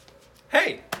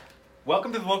Hey,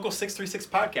 welcome to the Local 636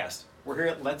 podcast. We're here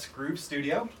at Let's Groove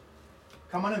Studio.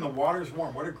 Come on in, the water's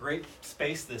warm. What a great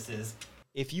space this is.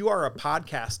 If you are a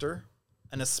podcaster,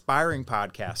 an aspiring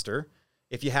podcaster,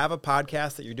 if you have a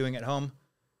podcast that you're doing at home,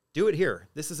 do it here.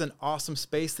 This is an awesome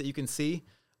space that you can see.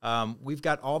 We've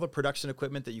got all the production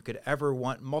equipment that you could ever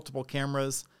want, multiple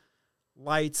cameras,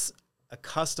 lights, a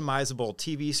customizable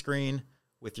TV screen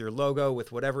with your logo,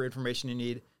 with whatever information you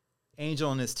need. Angel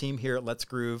and his team here at Let's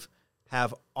Groove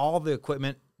have all the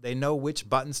equipment. They know which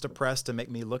buttons to press to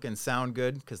make me look and sound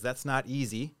good, because that's not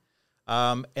easy.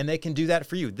 And they can do that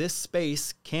for you. This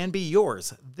space can be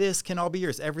yours. This can all be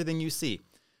yours, everything you see.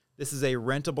 This is a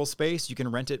rentable space. You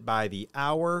can rent it by the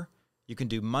hour. You can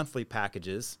do monthly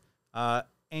packages.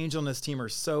 Angel and his team are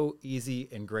so easy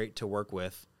and great to work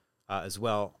with as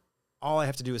well. All I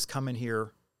have to do is come in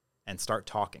here and start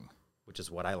talking, which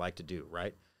is what I like to do,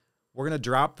 right? We're going to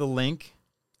drop the link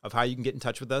of how you can get in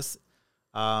touch with us.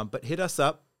 But hit us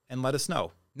up and let us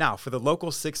know. Now, for the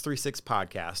Local 636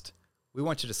 podcast, we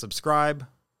want you to subscribe,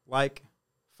 like,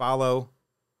 follow,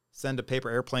 send a paper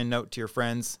airplane note to your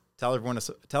friends, tell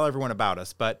everyone about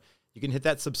us. But you can hit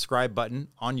that subscribe button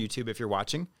on YouTube if you're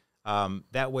watching.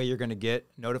 That way you're going to get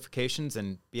notifications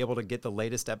and be able to get the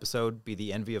latest episode, be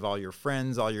the envy of all your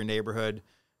friends, all your neighborhood,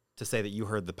 to say that you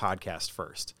heard the podcast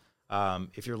first.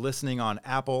 If you're listening on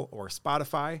Apple or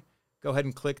Spotify, go ahead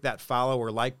and click that follow or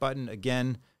like button.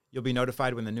 Again, you'll be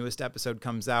notified when the newest episode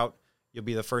comes out. You'll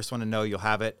be the first one to know. You'll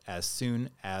have it as soon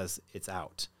as it's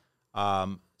out.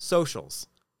 Socials,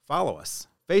 follow us.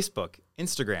 Facebook,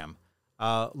 Instagram,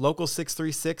 Local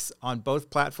 636 on both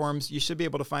platforms. You should be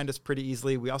able to find us pretty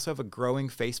easily. We also have a growing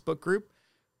Facebook group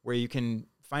where you can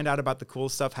find out about the cool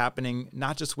stuff happening,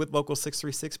 not just with Local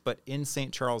 636, but in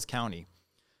St. Charles County.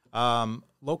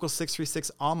 Local 636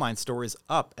 online store is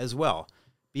up as well.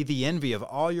 Be the envy of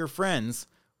all your friends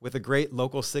with a great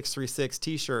Local 636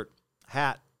 t-shirt,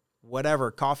 hat, whatever,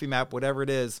 coffee map, whatever it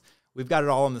is. We've got it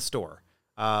all in the store.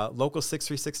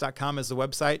 Local636.com is the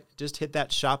website. Just hit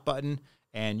that shop button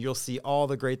and you'll see all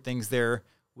the great things there.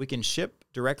 We can ship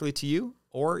directly to you,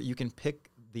 or you can pick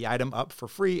the item up for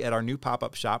free at our new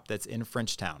pop-up shop that's in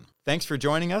Frenchtown. Thanks for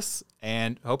joining us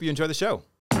and hope you enjoy the show.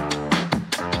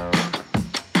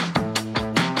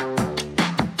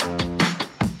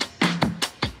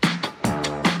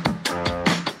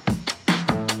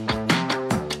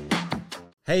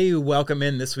 Hey, welcome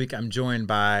in. This week I'm joined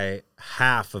by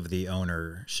half of the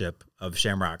ownership of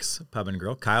Shamrock's Pub and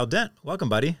Grill, Kyle Dent. Welcome,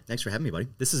 buddy. Thanks for having me, buddy.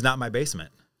 This is not my basement.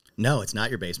 No, it's not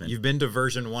your basement. You've been to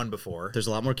version 1 before. There's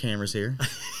a lot more cameras here.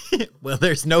 Well,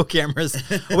 there's no cameras.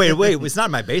 Wait, it's not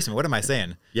my basement. What am I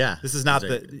saying? Yeah. This is not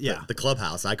the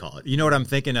clubhouse, I call it. You know what I'm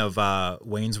thinking of,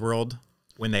 Wayne's World?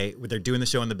 When they're doing the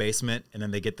show in the basement and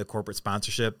then they get the corporate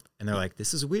sponsorship and they're like,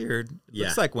 this is weird. It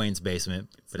looks like Wayne's basement,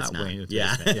 but it's not Wayne's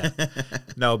basement. Yeah.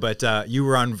 No, but you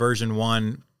were on version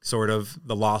 1, sort of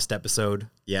the lost episode.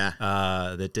 Yeah.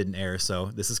 That didn't air.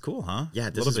 So this is cool, huh? Yeah,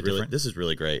 this is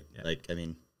really great. Yeah. Like, I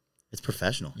mean, it's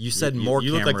professional. You said more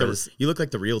cameras. You look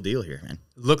like the real deal here, man.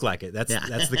 Look like it. That's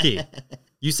the key.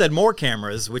 You said more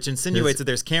cameras, which insinuates that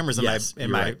there's cameras in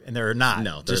and there are not.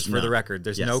 No, just for the record,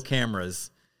 there's no cameras.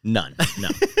 None, no,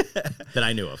 that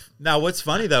I knew of. Now, what's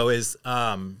funny, though, is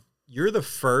you're the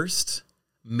first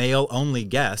male-only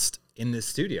guest in this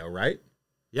studio, right?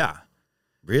 Yeah.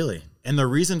 Really? And the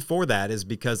reason for that is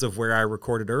because of where I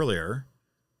recorded earlier.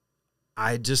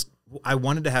 I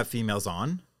wanted to have females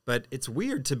on, but it's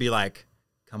weird to be like,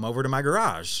 come over to my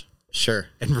garage. Sure.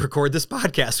 And record this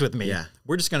podcast with me. Yeah.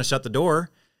 We're just going to shut the door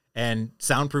and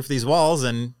soundproof these walls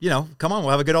and, come on,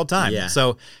 we'll have a good old time. Yeah.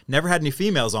 So never had any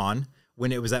females on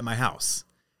when it was at my house.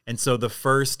 And so the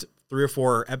first 3 or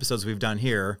 4 episodes we've done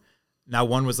here, now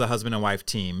one was the husband and wife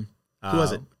team. Who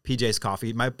was it? PJ's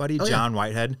Coffee. My buddy John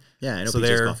Whitehead. Yeah, I know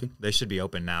PJ's Coffee. They should be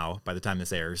open now by the time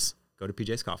this airs. Go to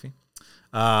PJ's Coffee.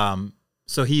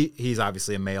 So he's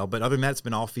obviously a male, but other than that, it's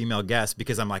been all female guests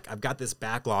because I'm like, I've got this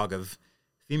backlog of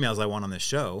females I want on this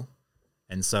show.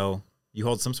 And so you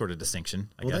hold some sort of distinction,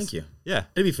 I guess. Well, thank you. Yeah.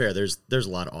 To be fair, there's a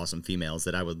lot of awesome females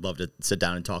that I would love to sit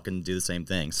down and talk and do the same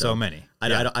thing. So many. I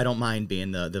don't mind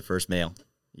being the first male.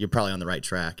 You're probably on the right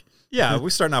track. Yeah, we're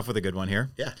starting off with a good one here.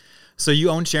 Yeah. So you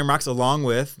own Shamrocks along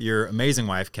with your amazing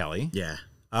wife, Kelly. Yeah.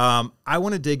 I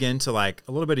want to dig into like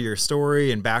a little bit of your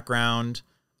story and background,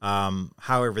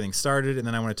 how everything started, and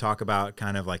then I want to talk about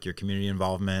kind of like your community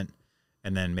involvement,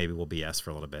 and then maybe we'll BS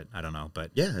for a little bit. I don't know,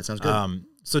 but yeah, that sounds good.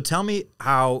 So tell me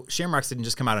how Shamrocks didn't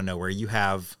just come out of nowhere. You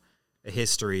have a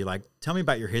history. Like, tell me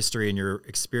about your history and your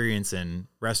experience in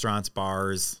restaurants,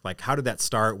 bars. Like, how did that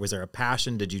start? Was there a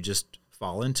passion? Did you just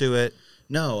fall into it?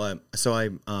 No. So I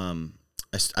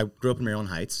grew up in Maryland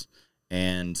Heights,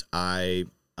 and I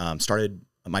started.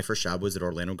 My first job was at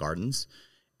Orlando Gardens,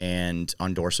 and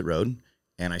on Dorset Road,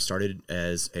 and I started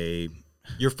as a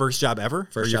Your first job ever?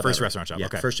 first or your job first ever. restaurant job? Yeah,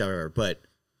 Okay. first job ever. But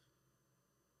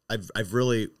I've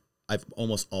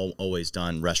almost always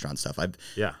done restaurant stuff. I'll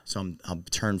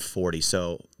turn 40.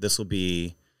 So this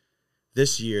August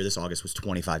was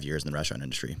 25 years in the restaurant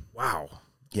industry. Wow.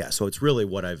 Yeah, so it's really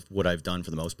what I've done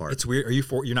for the most part. It's weird. Are you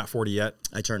you're not 40 yet?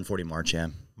 I turned 40 in March, yeah.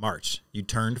 March. You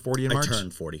turned 40 in March? I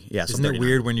turned 40. Yeah, so Isn't it 39.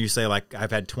 weird when you say, like,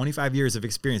 I've had 25 years of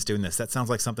experience doing this? That sounds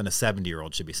like something a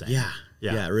 70-year-old should be saying. Yeah,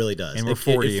 it really does. And we're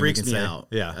 40. It freaks and we me can say, out.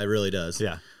 Yeah. It really does.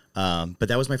 Yeah. But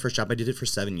that was my first job. I did it for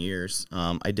 7 years.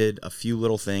 I did a few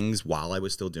little things while I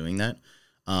was still doing that.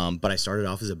 But I started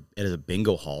off as a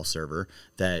bingo hall server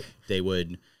that they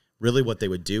would... Really, what they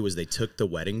would do is they took the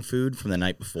wedding food from the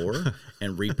night before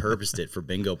and repurposed it for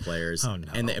bingo players. Oh,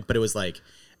 no. But it was like,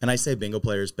 and I say bingo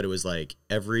players, but it was like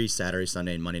every Saturday,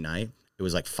 Sunday, and Monday night, it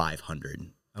was like 500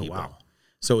 people. Oh, wow.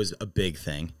 So it was a big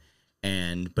thing.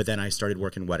 But then I started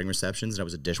working wedding receptions, and I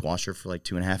was a dishwasher for like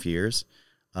 2.5 years.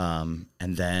 And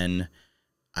then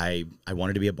I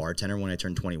wanted to be a bartender when I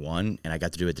turned 21, and I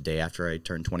got to do it the day after I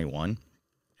turned 21.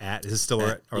 Is this still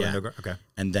at Orlando? Yeah. Okay.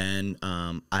 And then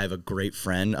I have a great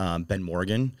friend, Ben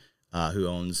Morgan, who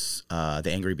owns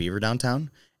the Angry Beaver downtown.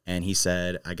 And he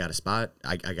said, I got a spot.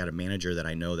 I got a manager that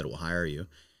I know that will hire you.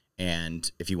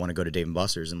 And if you want to go to Dave &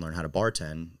 Buster's and learn how to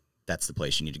bartend, that's the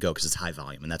place you need to go because it's high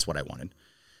volume. And that's what I wanted.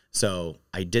 So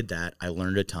I did that. I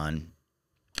learned a ton.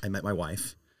 I met my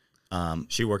wife.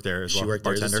 She worked there as well? She worked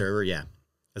there as a server, yeah.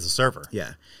 As a server?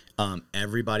 Yeah.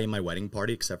 Everybody in my wedding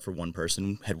party, except for one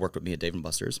person, had worked with me at Dave &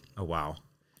 Buster's. Oh, wow.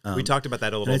 We talked about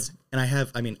that a little.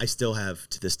 I still have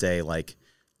to this day, like,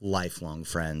 lifelong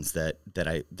friends that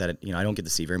I don't get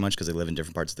to see very much because they live in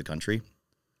different parts of the country.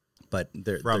 But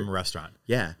they're from a restaurant.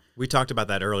 Yeah. We talked about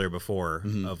that earlier before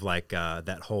of like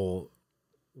that whole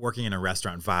working in a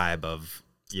restaurant vibe of,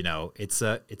 it's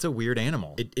a weird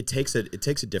animal. It takes a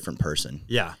different person.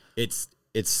 Yeah. It's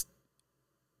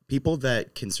people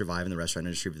that can survive in the restaurant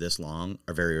industry for this long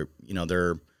are very,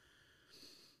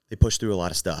 they push through a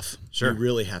lot of stuff. Sure. You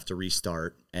really have to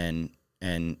restart and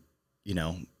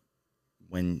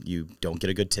when you don't get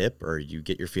a good tip or you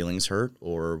get your feelings hurt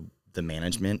or the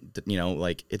management, the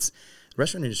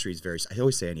restaurant industry is very, I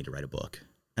always say I need to write a book.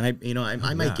 And I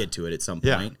might get to it at some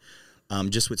point,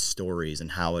 just with stories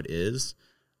and how it is.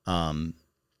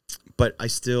 But I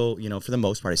still, for the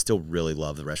most part, I still really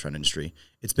love the restaurant industry.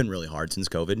 It's been really hard since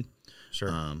COVID.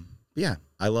 Sure. Yeah,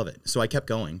 I love it. So I kept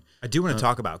going. I do want to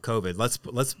talk about COVID.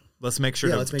 Let's make sure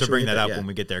to bring that up when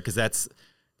we get there, because that's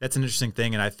an interesting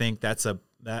thing, and I think that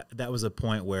was a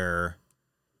point where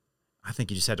I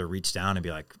think you just had to reach down and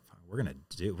be like, we're gonna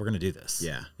do this.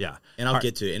 Yeah. And I'll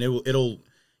get to it, and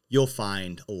you'll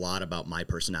find a lot about my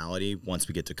personality once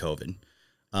we get to COVID.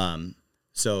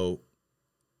 So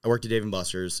I worked at Dave &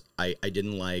 Buster's. I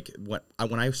didn't like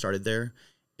when I started there.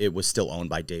 It was still owned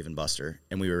by Dave & Buster,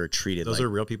 and we were treated Those like are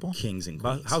real people, kings and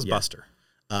queens. How's Buster?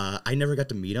 I never got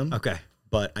to meet him. Okay,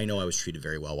 but I know I was treated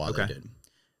very well while they did.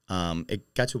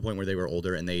 It got to a point where they were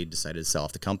older and they decided to sell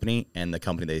off the company, and the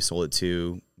company they sold it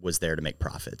to was there to make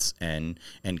profits and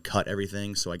cut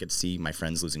everything. So I get to see my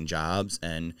friends losing jobs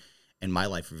and my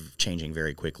life changing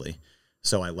very quickly.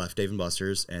 So I left Dave &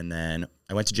 Buster's, and then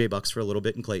I went to J Buck's for a little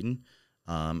bit in Clayton,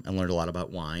 and learned a lot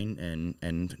about wine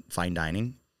and fine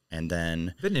dining. And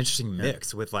then been an interesting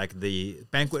mix with like the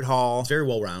banquet hall. It's very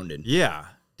well rounded. Yeah.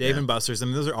 Dave & Buster's. I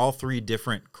mean, those are all three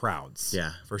different crowds.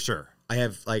 Yeah. For sure. I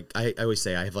have I always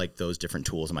say I have like those different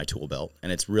tools in my tool belt,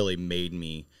 and it's really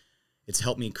it's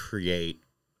helped me create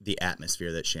the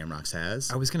atmosphere that Shamrocks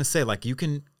has. I was going to say, like, you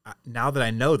can, now that I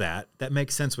know that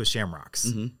makes sense with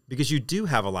Shamrocks, because you do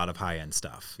have a lot of high end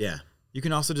stuff. Yeah. You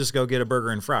can also just go get a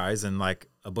burger and fries and like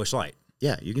a Busch Light.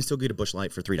 Yeah, you can still get a Busch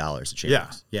Light for $3 at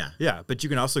Shamrocks. Yeah, but you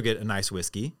can also get a nice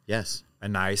whiskey. Yes. A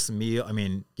nice meal. I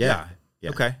mean, yeah.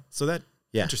 Okay, so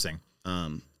interesting.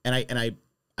 And I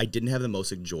didn't have the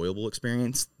most enjoyable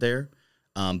experience there,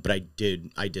 but I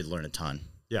did learn a ton.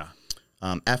 Yeah.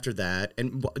 After that,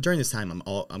 and during this time,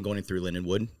 I'm going through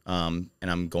Lindenwood, and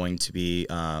I'm going to be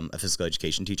a physical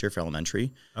education teacher for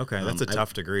elementary. Okay, that's a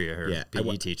tough degree. I heard. Yeah,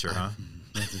 PE teacher, huh?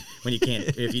 When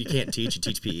if you can't teach, you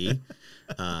teach PE.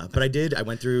 But I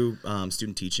went through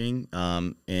student teaching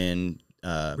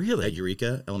really at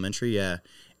Eureka Elementary, yeah,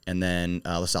 and then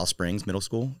LaSalle Springs Middle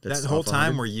School. That whole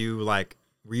time, were you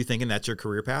thinking that's your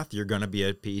career path? You're going to be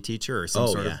a PE teacher or some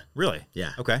sort of? Really?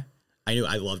 Yeah. Okay.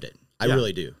 I loved it. I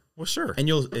really do. Well, sure. And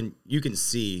you can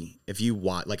see if you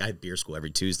watch, like I have beer school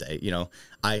every Tuesday.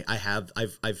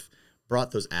 I've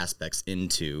brought those aspects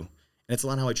into, and it's a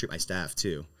lot how I treat my staff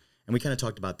too. And we kind of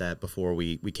talked about that before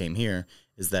we came here,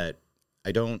 is that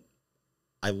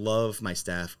I love my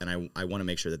staff, and I want to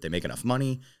make sure that they make enough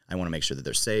money. I want to make sure that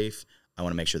they're safe. I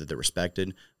want to make sure that they're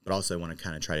respected, but also I want to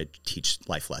kind of try to teach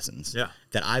life lessons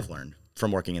that I've learned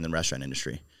from working in the restaurant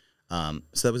industry. So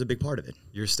that was a big part of it.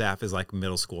 Your staff is like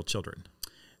middle school children.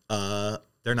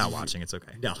 They're not watching. It's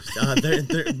okay. No,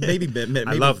 they're maybe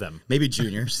I love them. Maybe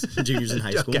juniors in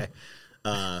high school. Okay.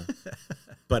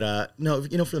 But no,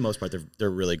 for the most part, they're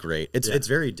really great. It's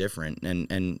very different,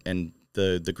 and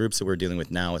the groups that we're dealing with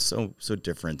now is so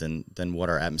different than what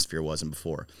our atmosphere was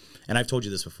before. And I've told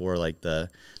you this before, like the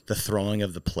throwing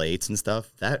of the plates and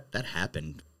stuff that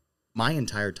happened my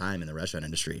entire time in the restaurant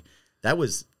industry. That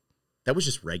was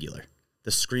just regular.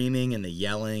 The screaming and the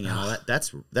yelling and all that.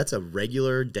 That's a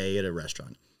regular day at a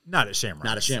restaurant. Not at Shamrocks.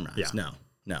 Not at Shamrocks. Yeah.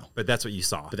 No. But that's what you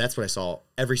saw. But that's what I saw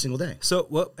every single day.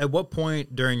 So at what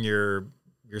point during your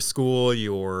school,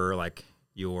 your I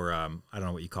don't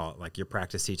know what you call it, like your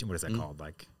practice teaching, what is that called?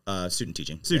 Like student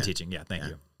teaching. Student teaching, thank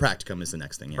you. Practicum is the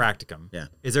next thing. Yeah. Practicum. Yeah.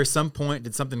 Is there some point,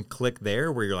 did something click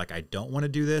there where you're like, I don't want to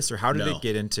do this? Or how did it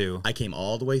get into? I came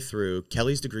all the way through.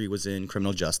 Kelly's degree was in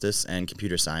criminal justice and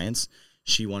computer science.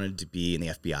 She wanted to be in the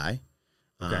FBI.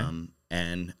 Okay.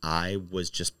 And I was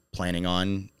just planning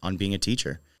on being a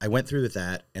teacher. I went through with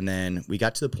that, and then we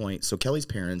got to the point. So Kelly's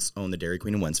parents owned the Dairy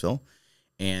Queen in Wentzville,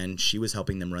 and she was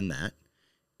helping them run that.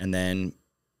 And then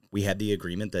we had the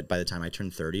agreement that by the time I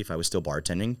turned 30, if I was still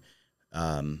bartending,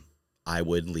 I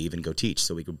would leave and go teach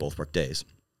so we could both work days.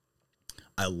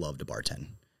 I love to bartend,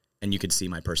 and you could see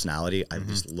my personality. I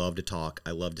just love to talk.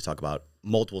 I love to talk about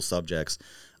multiple subjects.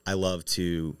 I love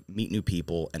to meet new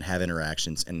people and have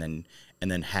interactions, and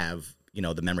then have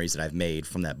the memories that I've made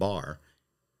from that bar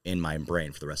in my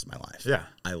brain for the rest of my life. Yeah.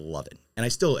 I love it. And I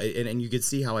still, and you can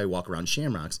see how I walk around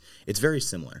Shamrocks. It's very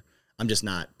similar. I'm just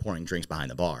not pouring drinks behind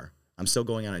the bar. I'm still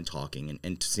going out and talking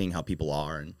and seeing how people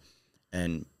are,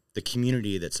 and the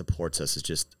community that supports us is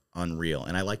just unreal.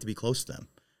 And I like to be close to them.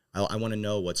 I want to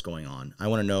know what's going on. I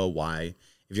want to know why,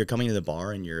 if you're coming to the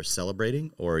bar and you're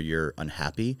celebrating, or you're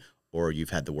unhappy, or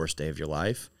you've had the worst day of your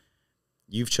life,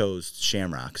 you've chose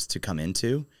Shamrocks to come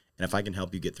into. And if I can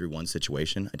help you get through one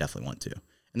situation, I definitely want to.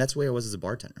 And that's the way I was as a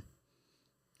bartender.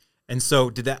 And so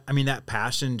that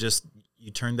passion, just,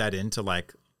 you turned that into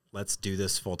like, let's do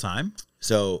this full time?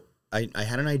 So I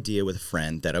had an idea with a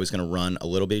friend that I was going to run a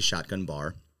little bitty shotgun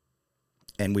bar,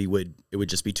 and it would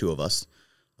just be two of us.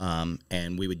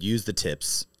 And we would use the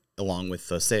tips along with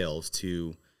the sales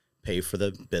to pay for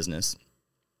the business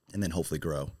and then hopefully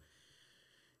grow.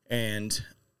 And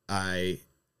I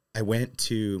went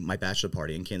to my bachelor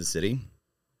party in Kansas City,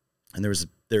 and there's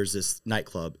this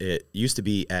nightclub. It used to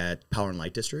be at Power and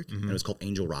Light District, and it was called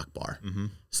Angel Rock Bar.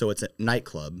 So it's a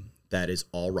nightclub that is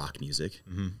all rock music.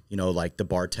 Like the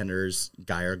bartenders,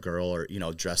 guy or girl,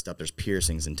 are dressed up. There's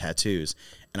piercings and tattoos,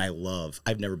 and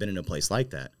I've never been in a place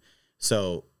like that.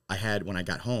 So when I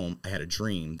got home, I had a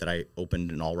dream that I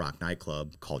opened an all rock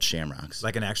nightclub called Shamrocks.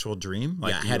 Like an actual dream?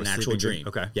 Like I had an actual dream.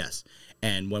 Okay. Yes.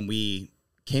 And when we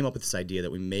came up with this idea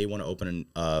that we may want to open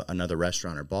another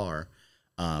restaurant or bar,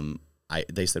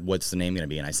 they said, "What's the name going to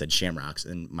be?" And I said Shamrocks.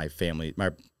 And my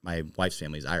wife's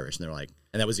family is Irish, and they're like,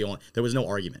 and that was there was no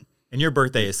argument. And your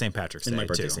birthday is St. Patrick's Day. And my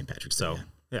birthday too. is St. Patrick's Day. So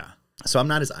yeah. So I'm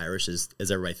not as Irish as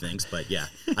everybody thinks, but yeah,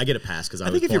 I get a pass because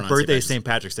I think if your birthday is St.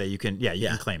 Patrick's Day, you can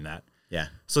claim that. Yeah.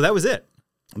 So that was it.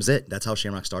 That was it. That's how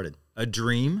Shamrock started. A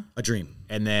dream.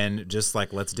 And then just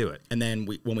like, let's do it. And then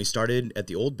when we started at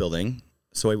the old building,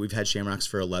 so we've had Shamrocks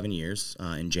for 11 years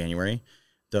in January.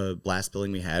 The last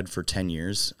building we had for 10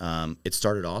 years, it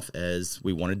started off as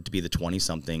we wanted to be the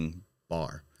 20-something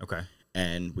bar. Okay.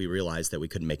 And we realized that we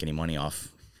couldn't make any money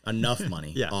enough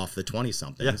money off the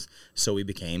 20-somethings. Yeah. So we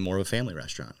became more of a family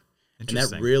restaurant. And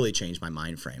that really changed my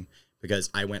mind frame, because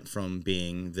I went from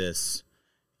being this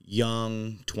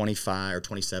young 25 or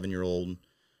 27-year-old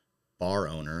bar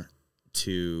owner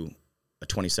to a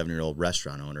 27-year-old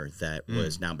restaurant owner that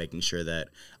was now making sure that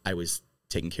I was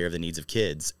taking care of the needs of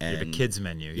kids. And you have a kids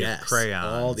menu. You have crayons.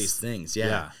 All these things.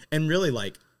 Yeah. And really,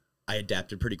 I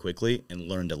adapted pretty quickly and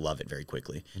learned to love it very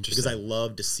quickly. Because I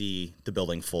love to see the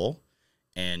building full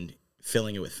and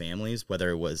filling it with families,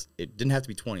 whether it didn't have to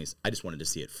be 20s. I just wanted to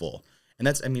see it full. And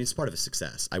it's part of a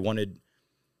success. I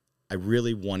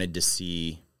really wanted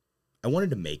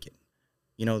to make it.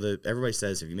 Everybody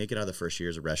says if you make it out of the first year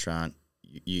as a restaurant,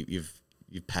 you've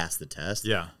passed the test.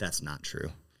 Yeah. That's not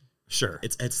true. Sure.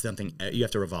 It's something you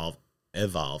have to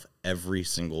evolve every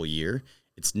single year.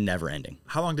 It's never ending.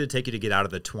 How long did it take you to get out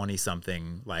of the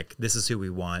 20-something, like, this is who we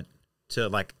want, to,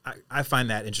 like, I find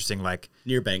that interesting, like...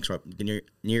 Near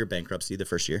bankruptcy the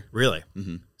first year. Really?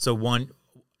 Mm-hmm. So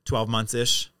 12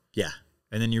 months-ish? Yeah.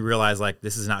 And then you realize like,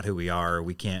 this is not who we are.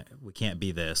 We can't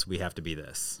be this. We have to be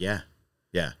this. Yeah.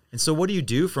 Yeah. And so what do you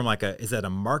do from like is that a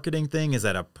marketing thing? Is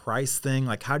that a price thing?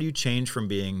 Like, how do you change from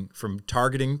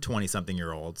targeting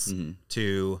 20-something-year-olds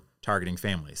to targeting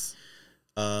families?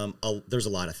 There's a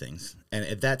lot of things. And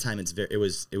at that time, it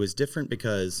was different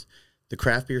because the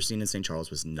craft beer scene in St. Charles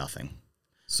was nothing.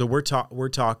 So we're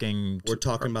talking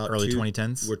about early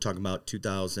 2010s. We're talking about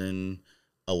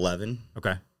 2011.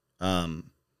 Okay.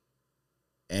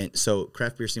 And so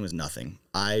craft beer scene was nothing.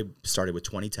 I started with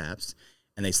 20 taps,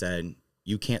 and they said,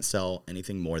 you can't sell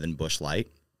anything more than Busch Light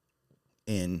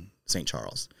in St.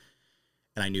 Charles.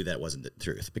 And I knew that wasn't the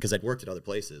truth because I'd worked at other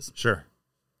places. Sure.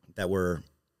 That were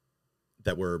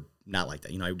not like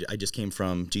that. You know, I just came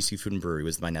from GC Food and Brewery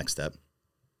was my next step.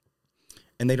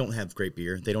 And they don't have great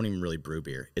beer. They don't even really brew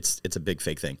beer. It's a big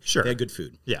fake thing. Sure. They had good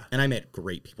food. Yeah. And I met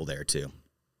great people there too.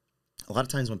 A lot of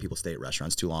times when people stay at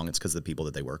restaurants too long, it's because of the people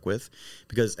that they work with.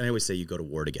 And I always say you go to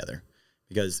war together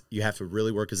because you have to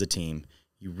really work as a team.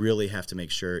 You really have to make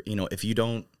sure, you know, if you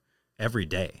don't. Every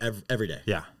day. Every day.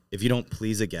 Yeah. If you don't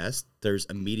please a guest, there's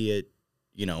immediate,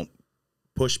 you know,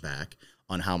 pushback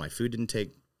on how my food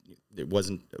it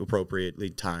wasn't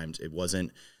appropriately timed.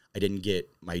 I didn't get,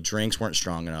 my drinks weren't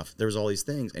strong enough. There was all these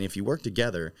things. And if you work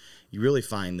together, you really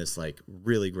find this like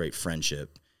really great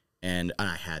friendship. And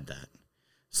I had that.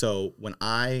 So when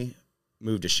I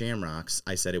moved to Shamrocks,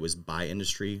 I said it was by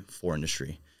industry, for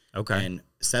industry. Okay. And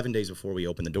 7 days before we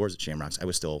opened the doors at Shamrocks, I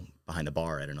was still behind the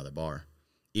bar at another bar,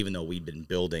 even though we'd been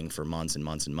building for months and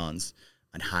months and months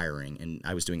and hiring. And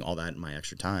I was doing all that in my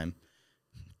extra time.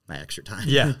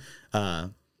 Yeah.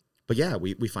 But yeah,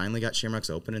 we finally got Shamrocks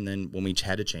open. And then when we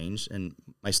had to change, and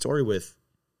my story with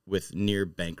near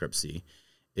bankruptcy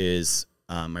is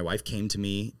my wife came to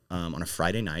me on a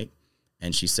Friday night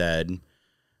and she said,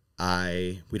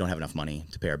 we don't have enough money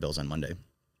to pay our bills on Monday.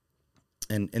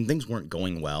 And things weren't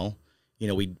going well. You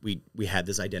know, we had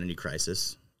this identity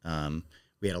crisis.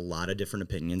 We had a lot of different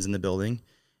opinions in the building.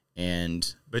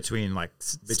 And between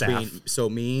staff. So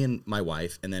me and my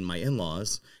wife and then my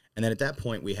in-laws. And then at that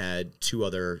point we had two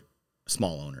other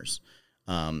small owners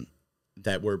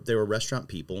they were restaurant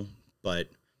people, but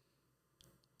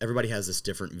everybody has this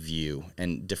different view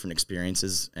and different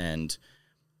experiences. And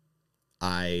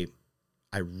I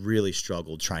really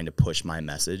struggled trying to push my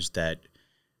message that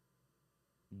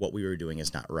what we were doing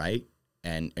is not right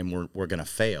and we're going to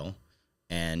fail.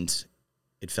 And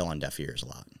it fell on deaf ears a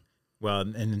lot. Well,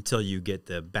 and until you get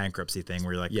the bankruptcy thing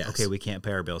where you're like, yes. Okay, we can't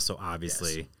pay our bills. So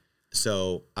obviously. Yes.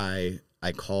 So I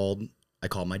called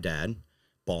my dad,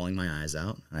 bawling my eyes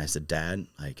out. And I said, Dad,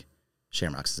 like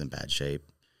Shamrocks is in bad shape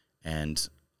and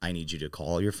I need you to call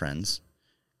all your friends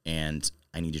and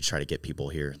I need you to try to get people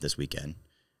here this weekend.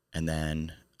 And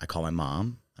then I called my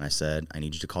mom and I said, I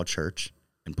need you to call church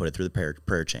and put it through the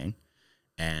prayer chain.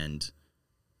 And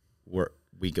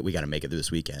we got to make it through this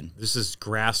weekend. This is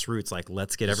grassroots. Like,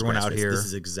 let's get everyone out here. This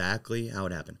is exactly how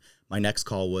it happened. My next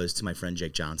call was to my friend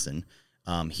Jake Johnson.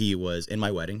 He was in my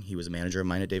wedding. He was a manager of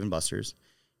mine at Dave & Buster's.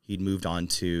 He'd moved on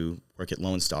to work at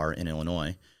Lone Star in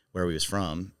Illinois, where he was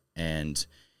from. And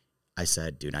I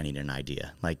said, dude, I need an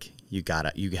idea. Like, you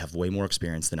have way more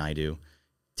experience than I do.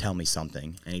 Tell me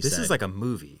something. And he said, this is like a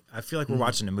movie. I feel like we're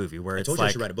watching a movie where it's I told you I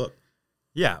should write a book.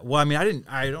 Yeah. Well, I mean,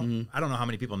 I don't know how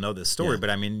many people know this story, but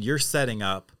I mean, you're setting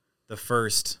up the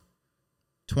first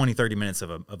 20, 30 minutes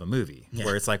of a movie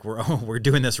where it's like, we're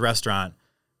doing this restaurant.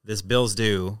 This bill's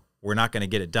due. We're not going to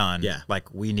get it done. Yeah.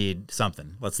 Like, we need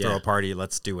something. Let's throw a party.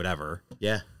 Let's do whatever.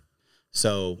 Yeah.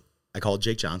 So I called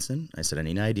Jake Johnson. I said, I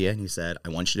need an idea. And he said, I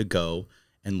want you to go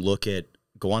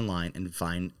online and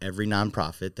find every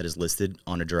nonprofit that is listed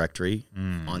on a directory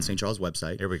on St. Charles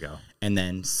website. Here we go. And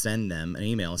then send them an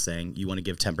email saying you want to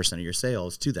give 10% of your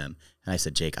sales to them. And I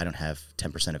said, Jake, I don't have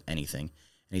 10% of anything.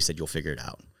 And he said, you'll figure it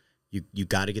out. You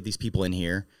got to get these people in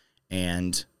here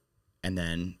and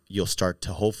then you'll start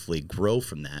to hopefully grow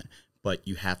from that. But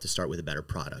you have to start with a better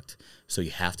product. So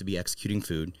you have to be executing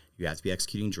food. You have to be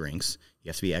executing drinks. You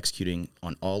have to be executing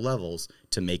on all levels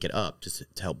to make it up to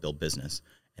help build business.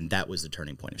 And that was the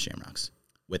turning point of Shamrocks,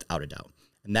 without a doubt.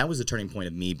 And that was the turning point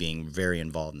of me being very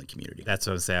involved in the community. That's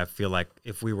what I say. I feel like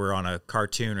if we were on a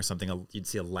cartoon or something, you'd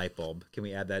see a light bulb. Can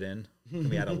we add that in? Can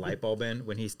we add a light bulb in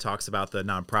when he talks about the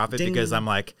nonprofit? Ding. Because I'm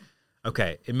like,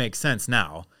 okay, it makes sense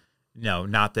now. No,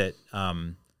 not that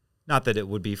it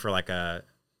would be for like a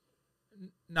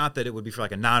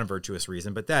non-virtuous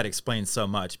reason, but that explains so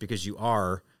much because you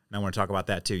are, and I want to talk about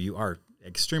that too, you are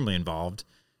extremely involved.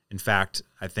 In fact,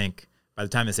 I think by the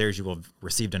time this airs, you will have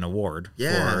received an award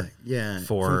from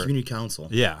community council.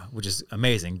 Yeah, which is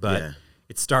amazing. But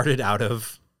it started out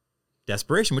of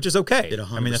desperation, which is okay.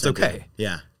 I mean, that's okay. Did.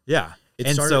 Yeah. Yeah.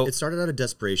 It started out of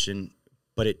desperation,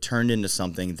 but it turned into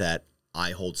something that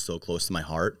I hold so close to my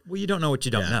heart. Well, you don't know what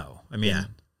you don't know. I mean,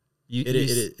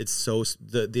 it's so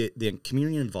the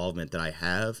community involvement that I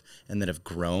have and that have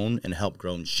grown and helped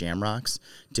grow Shamrocks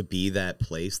to be that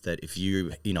place that if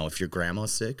your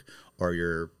grandma's sick or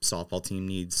your softball team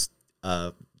needs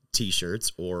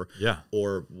t-shirts or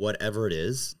whatever it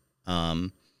is,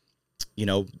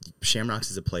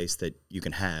 Shamrocks is a place that you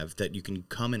can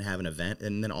come and have an event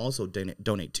and then also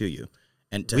donate to you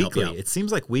and to help you out. It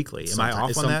seems like weekly. Am I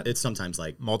off on that? It's sometimes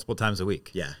like multiple times a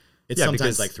week. Yeah. It's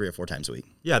sometimes like 3 or 4 times a week.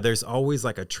 Yeah, there's always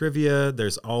like a trivia.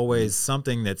 There's always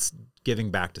something that's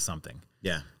giving back to something.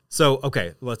 Yeah. So,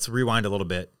 okay, let's rewind a little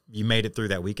bit. You made it through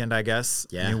that weekend, I guess.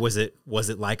 Yeah. I mean, was it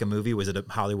like a movie? Was it a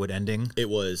Hollywood ending? It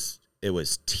was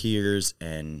tears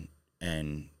and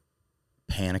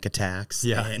panic attacks.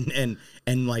 Yeah.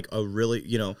 And like a really,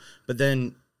 but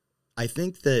then I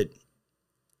think that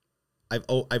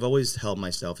I've always held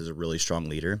myself as a really strong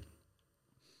leader.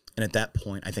 And at that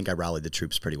point, I think I rallied the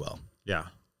troops pretty well. Yeah.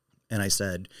 And I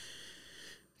said,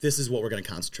 this is what we're going to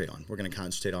concentrate on. We're going to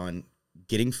concentrate on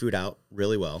getting food out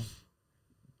really well,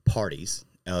 parties,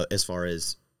 as far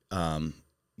as,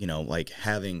 like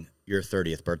having your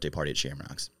 30th birthday party at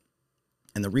Shamrocks.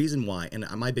 And the reason why, and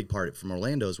my big part from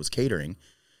Orlando's was catering,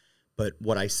 but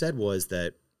what I said was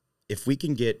that if we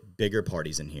can get bigger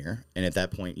parties in here, and at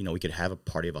that point, we could have a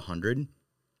party of 100,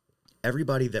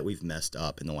 everybody that we've messed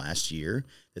up in the last year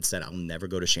that said I'll never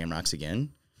go to Shamrocks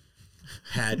again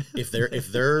had if they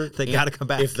got to come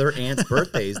back. If their aunt's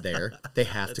birthday is there, they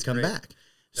have to come back.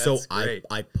 So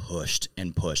I pushed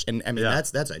and pushed, and I mean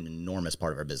that's an enormous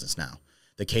part of our business now.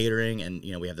 The catering, and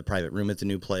we have the private room at the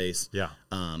new place. Yeah,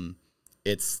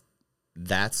 that's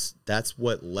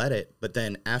what led it. But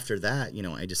then after that,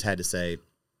 I just had to say,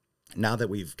 now that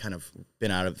we've kind of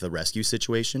been out of the rescue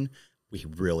situation, we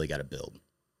really got to build.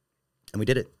 And we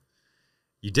did it.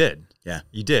 You did. Yeah.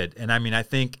 You did. And I mean, I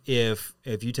think if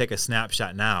you take a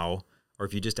snapshot now, or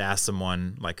if you just ask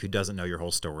someone like who doesn't know your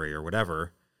whole story or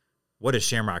whatever, what is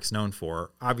Shamrocks known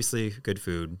for? Obviously good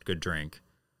food, good drink.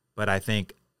 But I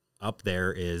think up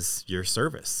there is your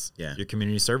service. Yeah. Your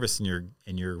community service and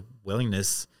your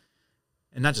willingness,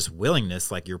 and not just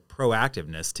willingness, like your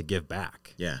proactiveness to give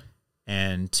back. Yeah.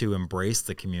 And to embrace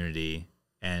the community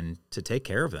and to take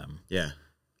care of them. Yeah.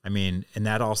 I mean, and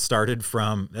that all started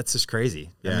from, that's just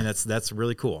crazy. Yeah. I mean, that's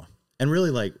really cool. And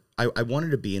really, like, I wanted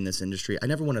to be in this industry. I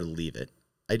never wanted to leave it.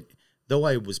 Though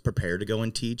I was prepared to go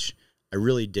and teach, I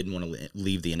really didn't want to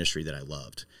leave the industry that I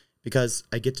loved, because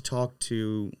I get to talk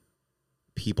to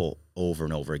people over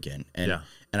and over again. And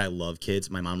I love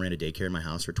kids. My mom ran a daycare in my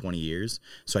house for 20 years.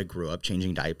 So I grew up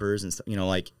changing diapers and stuff.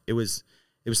 It was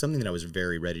something that I was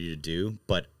very ready to do,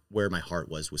 but where my heart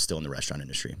was still in the restaurant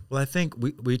industry. Well, I think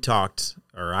I talked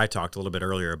a little bit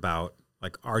earlier about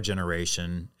like our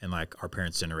generation and like our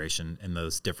parents' generation and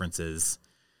those differences.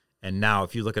 And now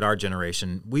if you look at our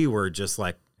generation, we were just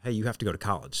like, hey, you have to go to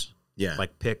college. Yeah.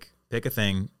 Like pick a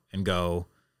thing and go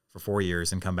for 4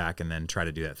 years and come back and then try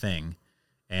to do that thing.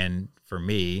 And for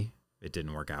me, it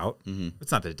didn't work out. Mm-hmm.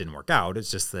 It's not that it didn't work out.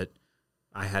 It's just that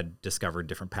I had discovered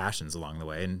different passions along the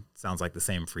way, and it sounds like the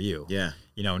same for you. Yeah.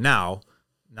 Now,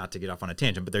 not to get off on a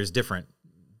tangent, but there's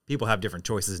people have different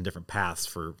choices and different paths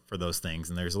for those things.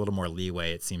 And there's a little more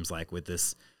leeway, it seems like, with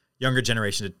this younger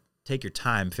generation to take your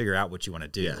time, figure out what you want to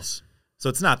do. Yes. So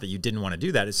it's not that you didn't want to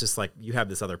do that. It's just like you have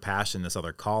this other passion, this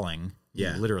other calling.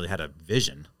 Yeah. You literally had a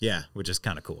vision. Yeah. Which is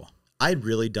kind of cool. I'd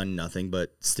really done nothing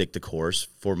but stick the course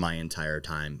for my entire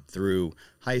time through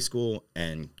high school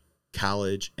and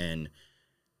college, and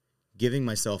giving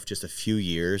myself just a few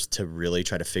years to really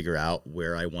try to figure out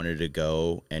where I wanted to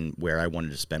go and where I wanted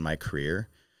to spend my career.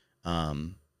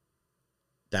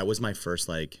 That was my first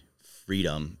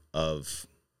freedom of,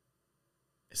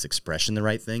 is expression the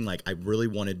right thing? Like, I really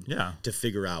wanted to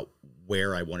figure out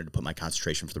where I wanted to put my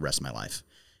concentration for the rest of my life.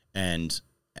 And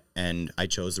I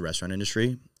chose the restaurant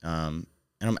industry. And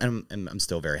I'm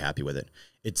still very happy with it.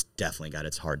 It's definitely got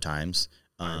its hard times.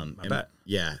 I bet.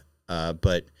 Yeah.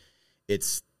 But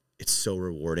it's so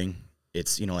rewarding.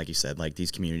 It's, like you said, like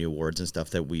these community awards and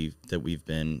stuff that we've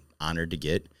been honored to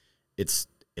get. It's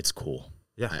cool.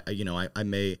 Yeah.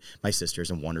 My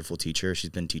sister's a wonderful teacher. She's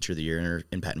been teacher of the year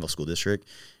in Pattonville School District.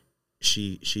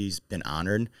 She's been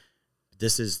honored.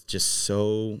 This is just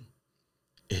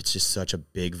it's just such a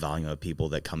big volume of people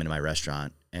that come into my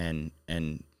restaurant, and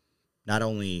not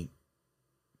only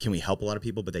can we help a lot of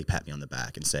people, but they pat me on the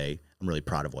back and say, I'm really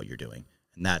proud of what you're doing.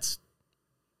 And that's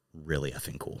really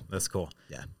effing cool. That's cool.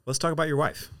 Yeah. Let's talk about your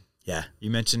wife. Yeah. You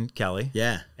mentioned Kelly.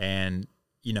 Yeah. And,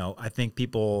 I think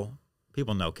people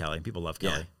people know Kelly. People love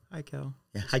Kelly. Yeah. Hi, Kel.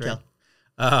 Yeah. Hi, Kel.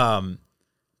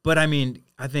 But I mean,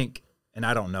 I think, and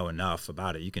I don't know enough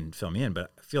about it. You can fill me in,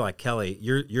 but I feel like Kelly,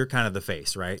 you're kind of the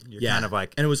face, right? You're kind of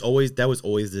like, and that was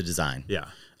always the design. Yeah.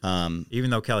 Even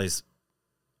though Kelly's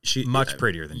much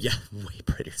prettier than you. Yeah, way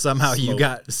prettier. Somehow you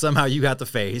got the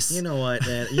face. You know what,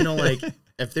 man? You know, like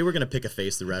if they were gonna pick a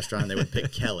face of the restaurant, they would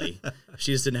pick Kelly.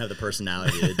 She just didn't have the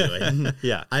personality to do it.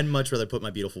 Yeah, I'd much rather put my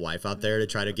beautiful wife out there to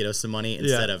try to get us some money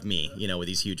instead of me, you know, with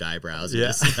these huge eyebrows. And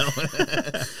just, you know.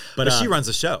 but she runs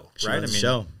the show, right? Runs the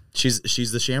show.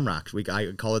 She's the Shamrock.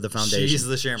 I call her the foundation. She's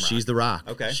the Shamrock. She's the rock.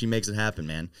 Okay, she makes it happen,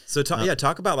 man. So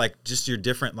talk about like just your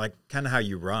different, like kind of how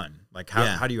you run, like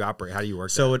how do you operate, how do you work?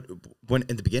 So when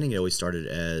in the beginning it always started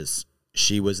as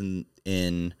she was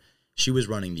she was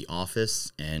running the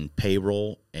office and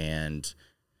payroll and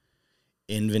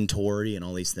inventory and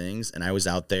all these things, and I was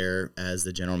out there as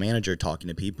the general manager talking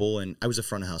to people, and I was a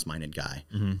front of house minded guy.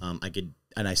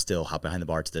 I still hop behind the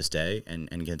bar to this day and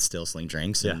can still sling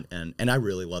drinks. And I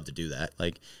really love to do that.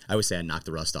 Like I always say I knock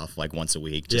the rust off like once a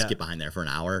week, just get behind there for an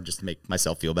hour just to make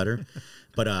myself feel better.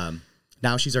 But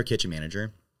now she's our kitchen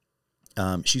manager.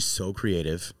 She's so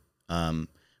creative.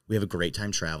 We have a great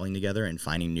time traveling together and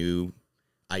finding new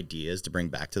ideas to bring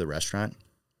back to the restaurant.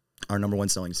 Our number one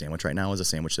selling sandwich right now is a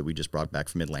sandwich that we just brought back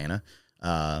from Atlanta.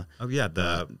 The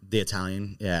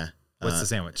Italian. Yeah. What's the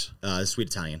sandwich? Sweet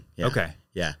Italian. Yeah. Okay.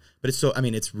 Yeah. But it's so, I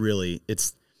mean,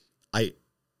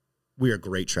 we are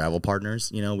great travel partners.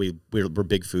 You know, we're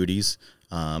big foodies.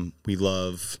 We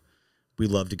love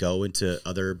to go into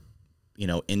other,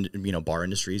 bar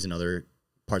industries and other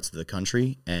parts of the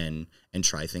country and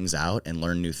try things out and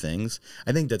learn new things.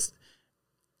 I think that's,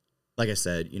 like I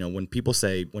said, when people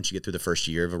say once you get through the first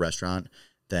year of a restaurant,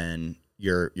 then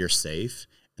you're safe.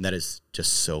 And that is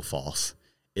just so false.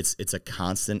 It's a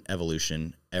constant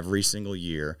evolution every single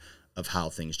year of how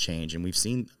things change. And we've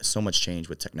seen so much change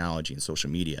with technology and social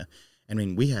media. I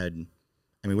mean, we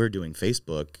were doing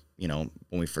Facebook, when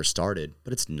we first started,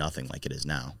 but it's nothing like it is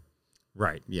now.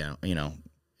 Right. Yeah.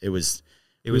 It was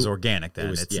organic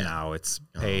then. Now it's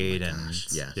paid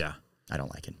yeah. I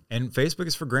don't like it. And Facebook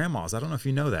is for grandmas. I don't know if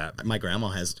you know that. My grandma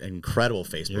has an incredible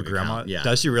Facebook Your grandma? account. Yeah.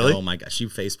 Does she really? Oh my gosh. She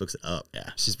Facebooks it up. Yeah.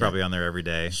 She's probably on there every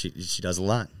day. She does a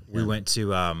lot. We went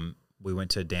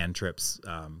to Dan Tripp's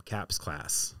CAPS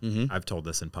class. Mm-hmm. I've told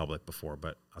this in public before,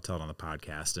 but I'll tell it on the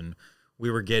podcast. And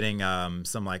we were getting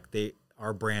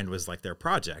our brand was like their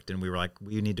project. And we were like,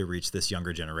 we need to reach this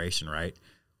younger generation, right?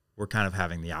 We're kind of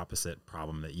having the opposite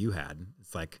problem that you had.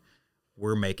 It's like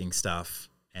we're making stuff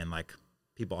and like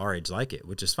people our age like it,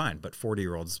 which is fine. But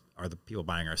 40-year-olds are the people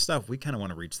buying our stuff. We kind of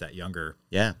want to reach that younger,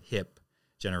 hip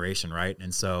generation, right?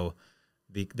 And so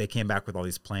they came back with all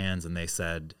these plans and they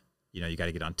said, you got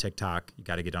to get on TikTok, you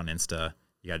got to get on Insta,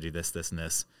 you got to do this, this, and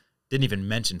this. Didn't even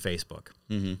mention Facebook.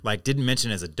 Mm-hmm. Like didn't mention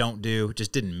it as a don't do,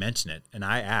 just didn't mention it. And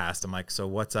I asked, I'm like, so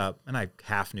what's up? And I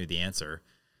half knew the answer.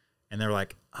 And they're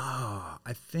like, oh,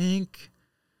 I think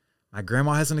my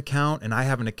grandma has an account and I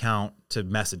have an account to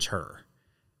message her.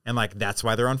 And like, that's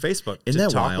why they're on Facebook. Isn't to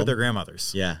that talk wild? with their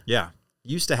grandmothers. Yeah. Yeah.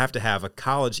 Used to have a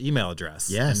college email address.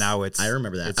 Yes. And now I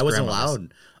remember that. I wasn't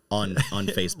allowed on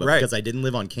Facebook right. because I didn't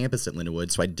live on campus at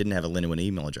Lindenwood, so I didn't have a Lindenwood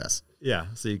email address. Yeah.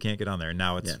 So you can't get on there.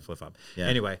 Now it's flip-flop. Yeah.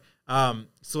 Anyway,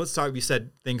 so let's talk. You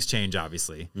said things change,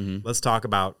 obviously. Mm-hmm. Let's talk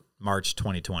about March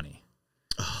 2020.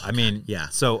 Oh, I mean, yeah.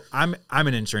 So I'm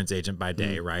an insurance agent by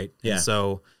day, right? Yeah. And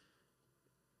so,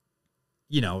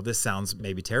 this sounds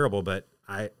maybe terrible, but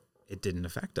it didn't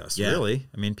affect us really.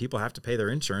 I mean, people have to pay their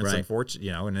insurance, right. Unfortunately,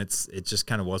 and it just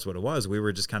kind of was what it was. We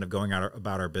were just kind of going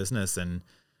about our business, and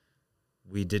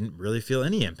we didn't really feel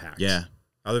any impact. Yeah.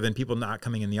 Other than people not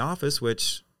coming in the office,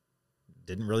 which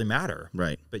didn't really matter.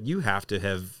 Right. But you have to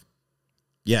have.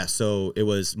 Yeah. So it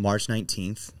was March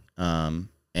 19th,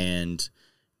 and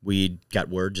we got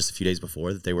word just a few days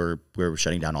before that we were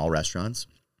shutting down all restaurants.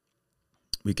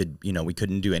 We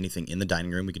couldn't do anything in the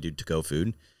dining room. We could do to-go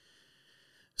food.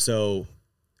 So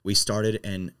we started,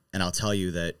 and I'll tell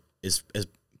you that as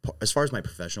far as my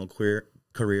professional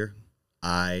career,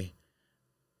 I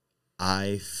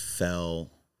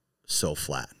fell so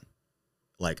flat.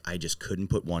 Like I just couldn't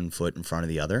put one foot in front of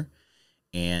the other.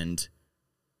 And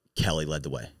Kelly led the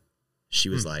way. She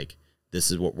was like, this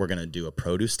is what we're going to do: a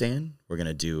produce stand. We're going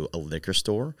to do a liquor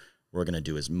store. We're going to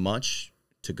do as much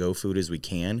to-go food as we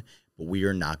can, but we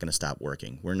are not going to stop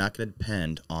working. We're not going to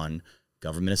depend on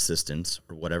government assistance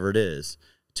or whatever it is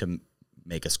to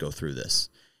make us go through this.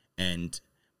 And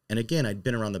again, I'd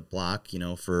been around the block,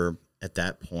 for at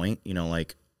that point,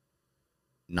 like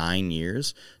 9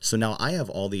 years. So now I have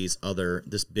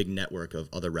this big network of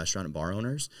other restaurant and bar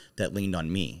owners that leaned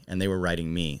on me, and they were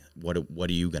writing me, what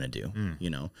are you going to do? You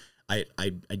know,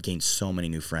 I'd gained so many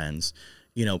new friends,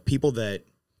 you know, people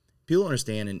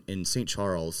understand in St.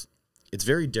 Charles, it's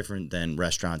very different than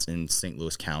restaurants in St.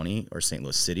 Louis County or St.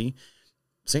 Louis City.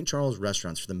 St. Charles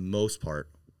restaurants, for the most part,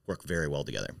 work very well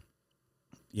together.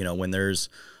 You know, when there's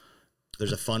a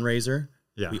fundraiser,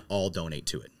 we all donate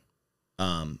to it.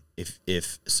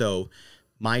 If so,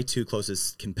 my two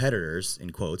closest competitors,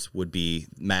 in quotes, would be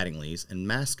Mattingly's and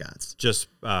Mascots. Just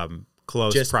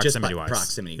close proximity-wise.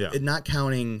 Proximity. Yeah. Not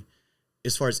counting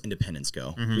as far as independents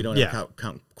go. We don't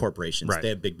count corporations. Right. They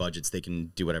have big budgets. They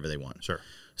can do whatever they want. Sure.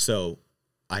 So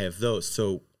I have those.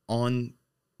 So on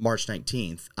March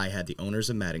 19th, I had the owners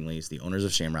of Mattingly's, the owners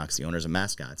of Shamrocks, the owners of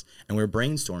Mascots, and we were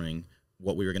brainstorming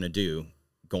what we were going to do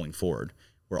going forward.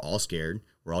 We're all scared.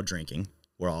 We're all drinking.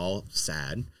 We're all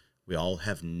sad. We all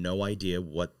have no idea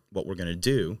what we're going to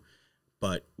do,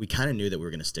 but we kind of knew that we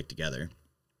were going to stick together.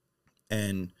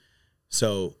 And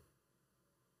so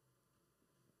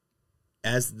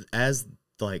as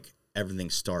like everything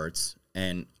starts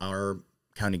and our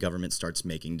county government starts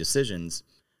making decisions,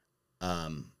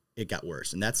 it got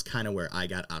worse. And that's kind of where I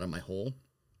got out of my hole.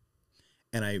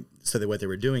 And so what they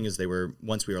were doing is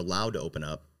once we were allowed to open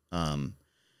up,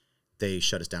 they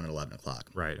shut us down at 11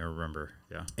 o'clock. Right. I remember.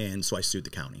 Yeah. And so I sued the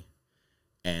county,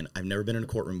 and I've never been in a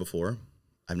courtroom before.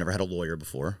 I've never had a lawyer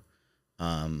before.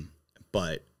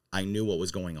 But I knew what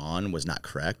was going on was not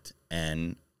correct.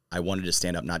 And I wanted to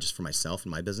stand up, not just for myself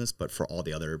and my business, but for all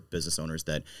the other business owners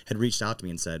that had reached out to me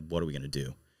and said, what are we going to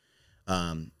do?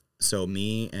 So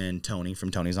me and Tony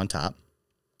from Tony's on Top,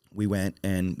 we went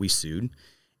and we sued,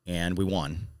 and we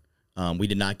won. We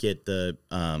did not get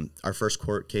our first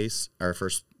court case,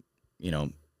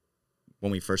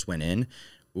 when we first went in,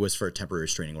 was for a temporary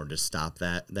restraining order to stop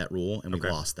that rule, and we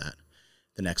lost that.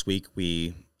 The next week,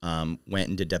 we went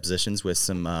and did depositions with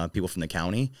some people from the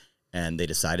county, and they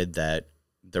decided that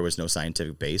there was no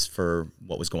scientific base for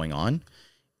what was going on,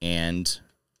 and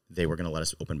they were going to let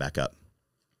us open back up.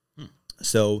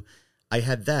 So I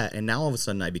had that, and now all of a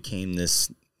sudden I became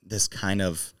this kind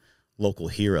of local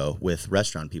hero with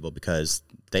restaurant people because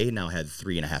they now had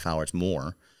 3.5 hours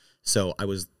more. So I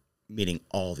was meeting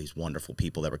all these wonderful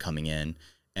people that were coming in,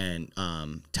 and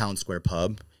Town Square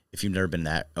Pub, if you've never been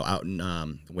out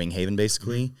in Wing Haven,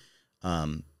 basically,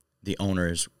 the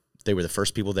owners, they were the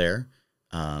first people there.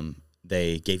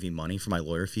 They gave me money for my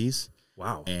lawyer fees.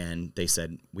 Wow. And they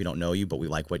said, we don't know you, but we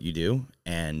like what you do,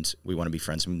 and we want to be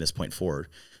friends from this point forward.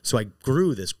 So I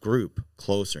grew this group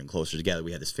closer and closer together.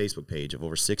 We had this Facebook page of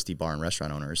over 60 bar and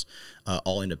restaurant owners,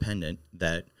 all independent,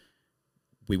 that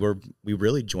we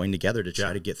really joined together to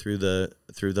try to get through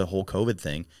the whole COVID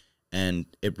thing, and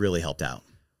it really helped out.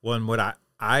 Well, and what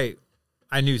I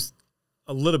knew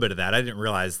a little bit of that. I didn't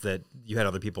realize that you had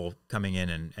other people coming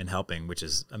in and helping, which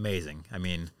is amazing. I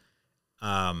mean,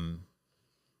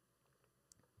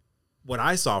 what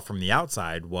I saw from the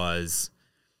outside was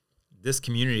this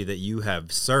community that you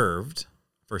have served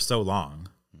for so long,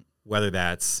 whether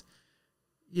that's,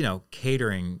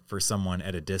 catering for someone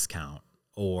at a discount,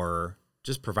 or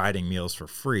just providing meals for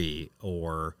free,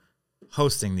 or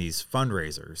hosting these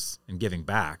fundraisers and giving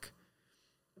back.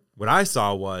 What I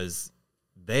saw was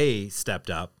they stepped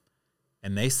up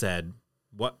and they said,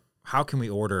 how can we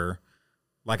order?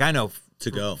 Like, I know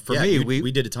to go for me,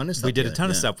 we did a ton of stuff. We did a ton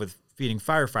of stuff with feeding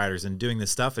firefighters and doing this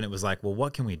stuff. And it was like, well,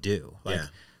 what can we do? Like,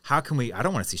 how can we, I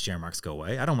don't want to see Shamrocks go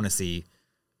away. I don't want to see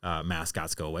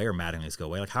Mascots go away or Mattingly's go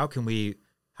away. Like, how can we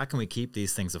keep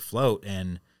these things afloat?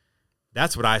 And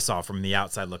that's what I saw from the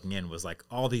outside looking in, was like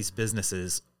all these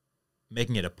businesses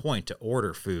making it a point to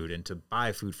order food and to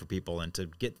buy food for people and to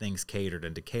get things catered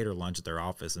and to cater lunch at their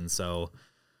office. And so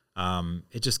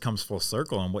it just comes full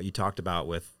circle. And what you talked about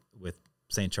with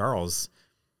St. Charles,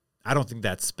 I don't think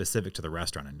that's specific to the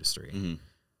restaurant industry. Mm-hmm.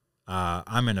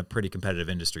 I'm in a pretty competitive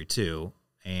industry too,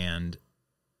 and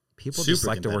people just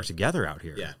like to work together out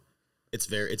here. Yeah, it's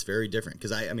very different,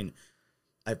 because I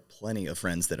have plenty of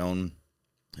friends that own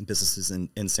businesses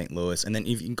in St. Louis, and then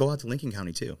you can go out to Lincoln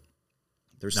County too.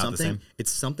 There's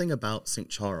it's something about St.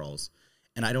 Charles,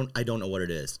 and I don't know what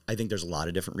it is. I think there's a lot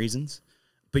of different reasons,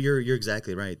 but you're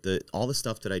exactly right. All the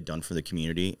stuff that I'd done for the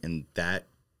community, and that,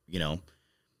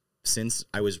 since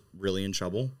I was really in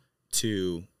trouble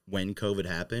to when COVID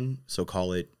happened, so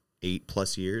call it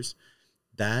 8+ years,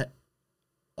 that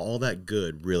all that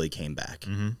good really came back.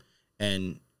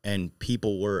 Mm-hmm. And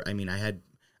people were,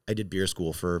 I did beer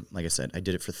school for, like I said, I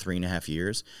did it for 3.5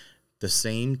 years. The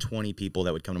same 20 people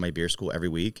that would come to my beer school every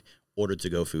week ordered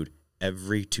to-go food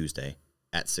every Tuesday,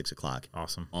 at 6 o'clock.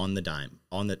 Awesome. On the dime,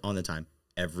 on the time,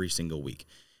 every single week.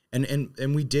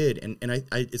 And we did, and I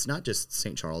it's not just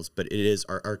St. Charles, but it is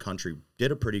our country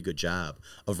did a pretty good job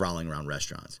of rallying around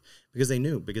restaurants because they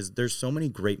knew, because there's so many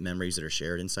great memories that are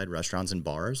shared inside restaurants and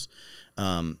bars,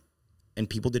 and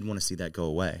people didn't want to see that go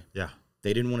away. Yeah.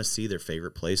 They didn't want to see their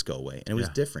favorite place go away, and it was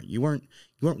different. You weren't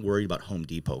worried about Home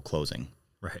Depot closing.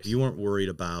 Right. You weren't worried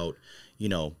about,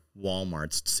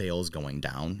 Walmart's sales going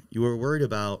down. You were worried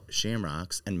about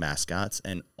Shamrocks and Mascots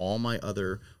and all my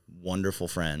other wonderful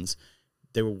friends.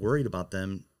 They were worried about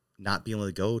them not being able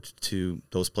to go to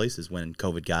those places when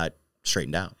COVID got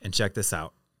straightened out. And check this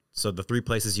out. So the 3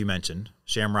 places you mentioned,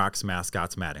 Shamrocks,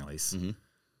 Mascots, Mattingly's. Mm-hmm.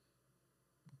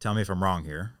 Tell me if I'm wrong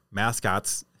here.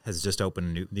 Mascots has just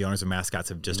opened the owners of Mascots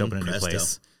have just opened a new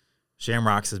place.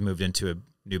 Shamrocks has moved into a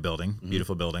new building,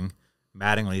 beautiful building.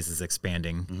 Mattingly's is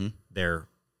expanding their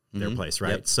place,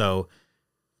 right? Yep. So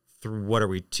what are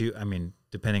we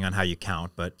depending on how you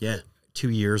count, but 2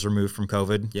 years removed from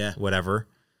COVID, whatever.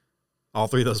 All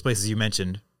 3 of those places you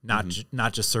mentioned, not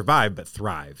just survived, but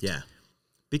thrived. Yeah.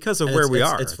 Because of where we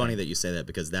are. It's funny that you say that,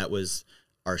 because that was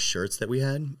our shirts that we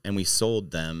had, and we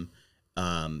sold them.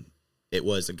 It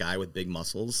was a guy with big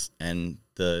muscles, and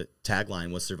the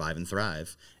tagline was "Survive and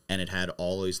Thrive," and it had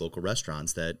all these local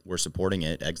restaurants that were supporting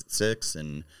it. Exit 6,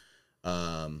 and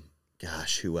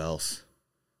who else?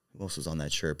 Who else was on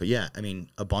that shirt? But yeah, I mean,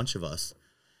 a bunch of us,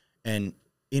 and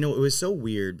it was so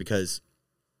weird because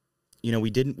we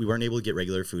weren't able to get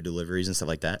regular food deliveries and stuff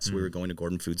like that, so we were going to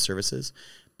Gordon Food Services,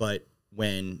 but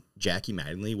when Jackie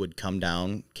Mattingly would come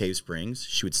down Cave Springs,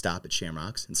 she would stop at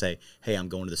Shamrocks and say, "Hey, I'm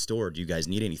going to the store. Do you guys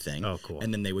need anything?" Oh, cool.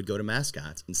 And then they would go to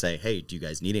Mascots and say, "Hey, do you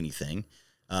guys need anything?"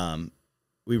 It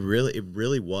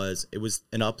was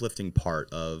an uplifting part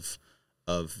of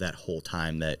that whole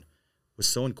time that was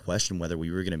so in question whether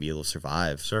we were going to be able to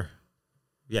survive. Sure.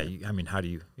 Yeah. How do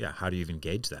you even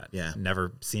gauge that? Yeah.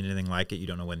 Never seen anything like it. You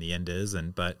don't know when the end is.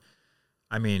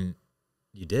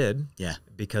 You did,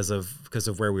 because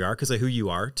of where we are, because of who you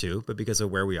are too, but because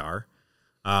of where we are.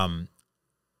 I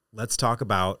want to talk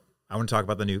about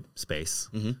the new space,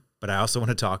 but I also want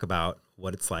to talk about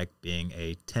what it's like being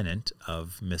a tenant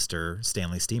of Mr.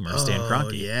 Stanley Steamer, Stan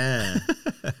Kroenke. Yeah,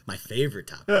 my favorite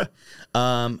topic.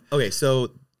 Okay,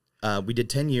 so we did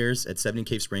 10 years at 70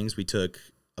 Cave Springs. We took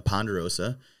a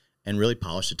Ponderosa and really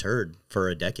polished a turd for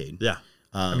a decade. Yeah.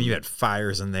 You had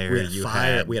fires in there. We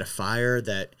had a fire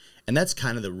that, and that's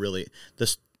kind of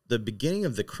the beginning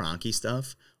of the Kroenke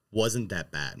stuff wasn't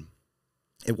that bad.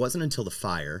 It wasn't until the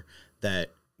fire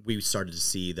that we started to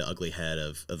see the ugly head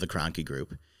of the Kroenke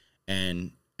group.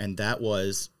 And that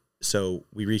was, so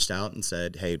we reached out and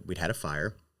said, hey, we'd had a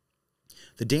fire.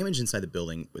 The damage inside the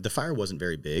building, the fire wasn't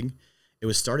very big. It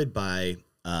was started by,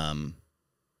 it's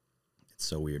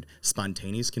so weird,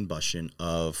 spontaneous combustion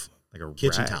of like a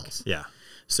kitchen rag. Towels. Yeah.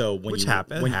 So when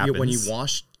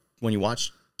you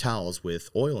wash towels with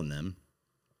oil in them,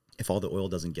 if all the oil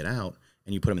doesn't get out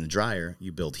and you put them in the dryer,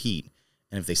 you build heat.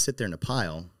 And if they sit there in a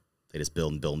pile, they just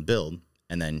build and build and build,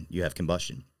 and then you have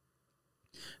combustion.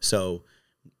 So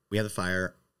we had the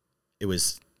fire.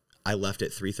 I left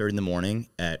at 3:30 in the morning.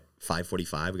 At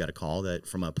 5:45, we got a call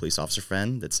from a police officer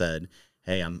friend that said,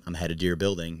 "Hey, I'm headed to your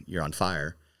building. You're on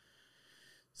fire."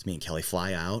 So me and Kelly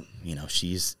fly out.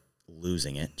 She's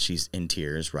losing it. She's in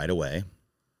tears right away.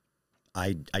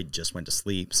 I just went to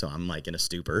sleep, so I'm like in a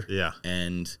stupor. Yeah.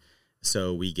 And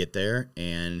so we get there,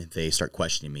 and they start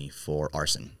questioning me for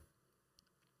arson.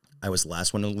 I was the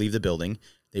last one to leave the building.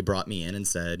 They brought me in and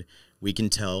said, "We can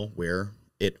tell where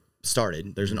it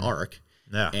started. There's an arc.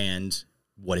 Yeah. And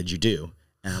what did you do?"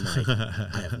 And I'm like,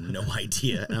 I have no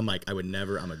idea. And I'm like, I'm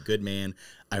a good man.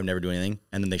 I would never do anything.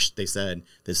 And then they said,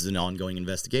 "This is an ongoing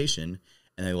investigation."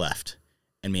 And they left.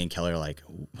 And me and Kelly are like,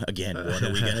 again, what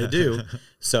are we going to do?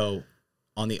 So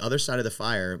on the other side of the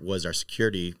fire was our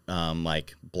security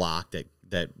block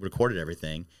that recorded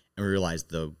everything. And we realized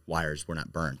the wires were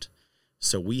not burnt.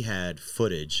 So we had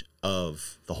footage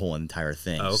of the whole entire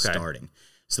thing starting.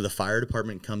 So the fire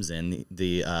department comes in.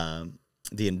 The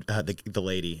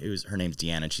lady, her name's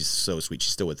Deanna, and she's so sweet.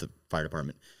 She's still with the fire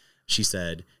department. She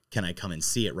said, "Can I come and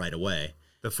see it right away?"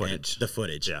 The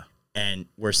footage. Yeah. And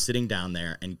we're sitting down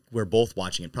there, and we're both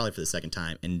watching it probably for the second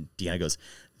time. And Deanna goes,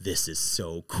 "This is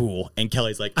so cool." And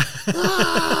Kelly's like,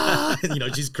 "Ah!"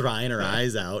 She's crying her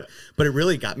eyes out. But it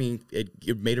really got me.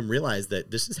 It made him realize that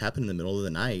this has happened in the middle of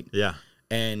the night. Yeah.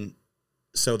 And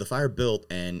so the fire built,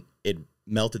 and it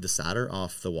melted the solder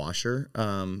off the washer,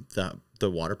 the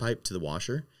water pipe to the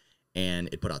washer, and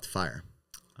it put out the fire.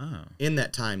 Oh. In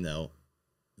that time, though,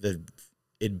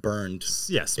 it burned.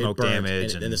 Yeah, smoke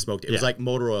damage. And the smoke. It was like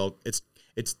motor oil.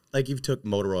 it's like you took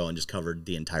motor oil and just covered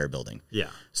the entire building. Yeah.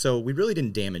 So we really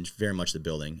didn't damage very much of the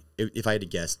building. If I had to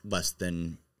guess, less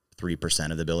than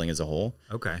 3% of the building as a whole.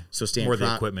 Okay. So Stan More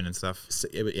the equipment and stuff.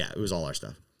 It was all our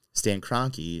stuff. Stan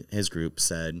Kroenke, his group,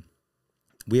 said,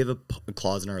 we have a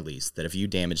clause in our lease that if you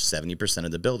damage 70%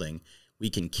 of the building, we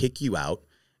can kick you out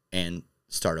and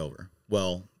start over.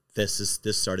 Well, this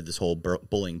started this whole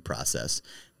bullying process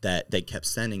that they kept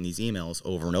sending these emails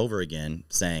over and over again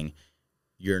saying,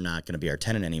 you're not going to be our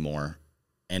tenant anymore.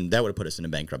 And that would have put us into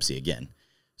bankruptcy again.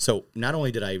 So not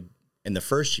only did I, in the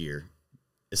first year,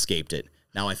 escaped it,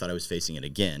 now I thought I was facing it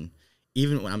again,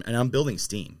 even when I'm building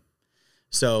steam.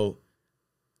 So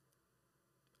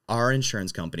our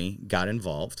insurance company got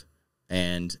involved,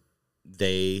 and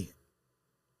we'd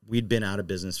been out of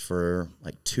business for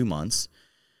like 2 months.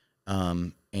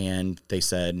 And they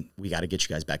said, we got to get you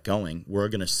guys back going. We're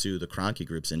going to sue the Kroenke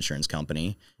Group's insurance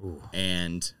company. Ooh.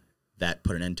 And that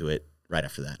put an end to it right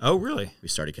after that. Oh, really? We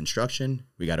started construction.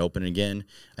 We got open again.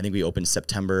 I think we opened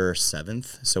September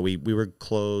 7th. So we were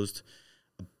closed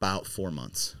about 4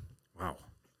 months. Wow.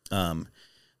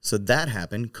 So that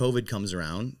happened. COVID comes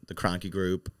around. The Kroenke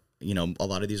Group, you know, a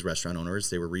lot of these restaurant owners,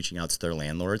 they were reaching out to their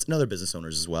landlords and other business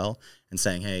owners as well and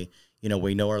saying, hey, you know,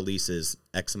 we know our lease is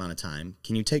X amount of time.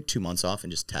 Can you take 2 months off and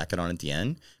just tack it on at the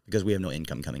end? Because we have no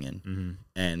income coming in. Mm-hmm.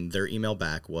 And their email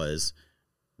back was,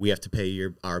 we have to pay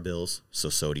our bills,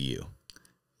 so do you.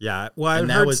 Yeah. Well, I've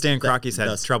heard Stan Kroenke's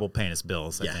had trouble paying his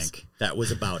bills, I think. That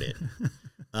was about it.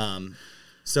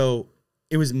 So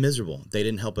it was miserable. They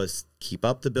didn't help us keep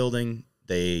up the building.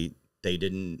 They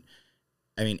didn't,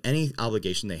 I mean, any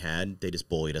obligation they had, they just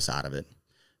bullied us out of it.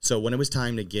 So when it was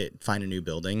time to find a new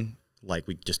building, like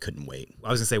we just couldn't wait. I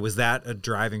was gonna say, was that a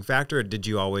driving factor, or did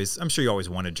you always? I'm sure you always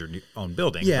wanted your own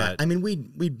building. Yeah, but I mean,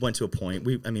 we went to a point.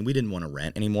 We didn't want to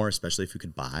rent anymore, especially if we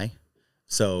could buy.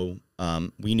 So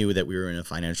we knew that we were in a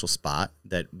financial spot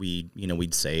that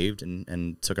we'd saved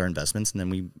and took our investments, and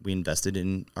then we invested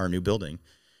in our new building,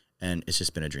 and it's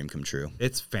just been a dream come true.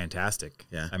 It's fantastic.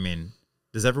 Yeah, I mean,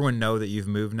 does everyone know that you've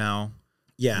moved now?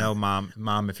 Yeah. No,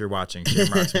 mom, if you're watching,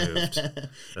 Shamrock's moved.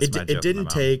 It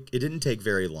didn't take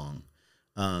very long.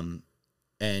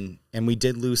 And we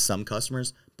did lose some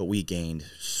customers, but we gained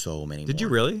so many more. Did you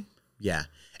really? Yeah.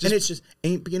 But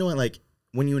you know what, like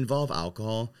when you involve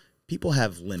alcohol, people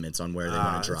have limits on where they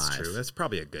want to drive. That's true. That's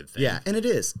probably a good thing. Yeah, and it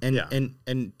is. And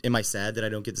am I sad that I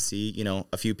don't get to see,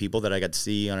 a few people that I got to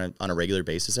see on a regular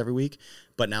basis every week?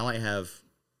 But now I have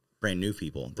brand new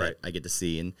people that I get to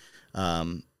see. And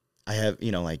I have,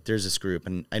 like there's this group,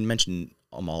 and I mention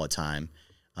them all the time.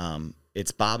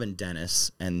 It's Bob and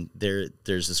Dennis, and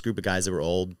there's this group of guys that were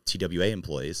old TWA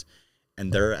employees,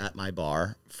 and they're at my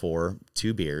bar for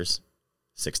 2 beers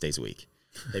 6 days a week.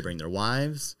 They bring their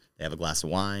wives, they have a glass of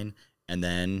wine, and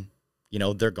then,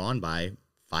 they're gone by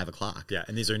 5 o'clock. Yeah,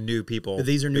 and these are new people.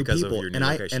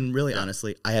 And really,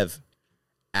 honestly, I have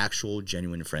actual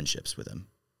genuine friendships with them.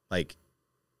 Like,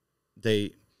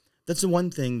 that's the one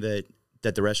thing that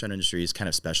the restaurant industry is kind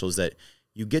of special, is that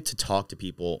you get to talk to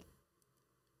people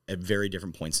at very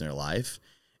different points in their life.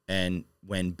 And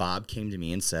when Bob came to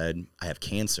me and said, I have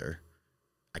cancer,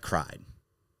 I cried.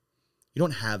 You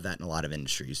don't have that in a lot of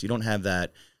industries. You don't have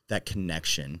that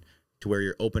connection to where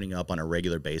you're opening up on a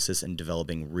regular basis and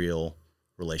developing real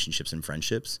relationships and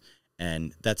friendships.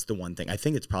 And that's the one thing. I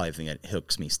think it's probably the thing that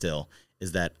hooks me still,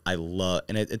 is that I love,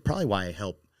 and it's probably why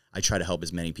I try to help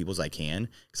as many people as I can,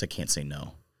 because I can't say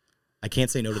no. I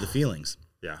can't say no to the feelings.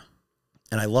 Yeah.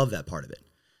 And I love that part of it.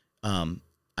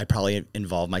 I probably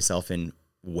involve myself in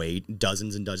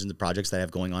dozens and dozens of projects that I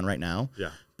have going on right now.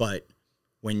 Yeah. But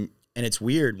and it's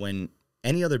weird when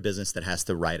any other business that has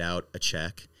to write out a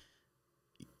check,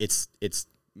 it's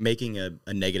making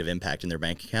a negative impact in their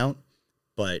bank account.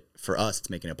 But for us, it's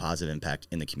making a positive impact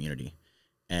in the community.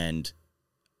 And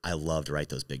I love to write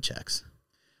those big checks.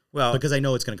 Well, because I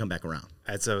know it's going to come back around.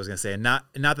 That's what I was going to say. And not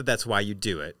that that's why you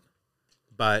do it,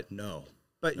 but no.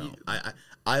 But no.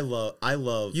 I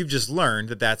love. You've just learned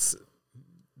that that's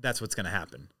what's going to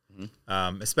happen,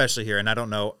 especially here. And I don't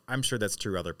know. I'm sure that's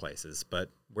true other places, but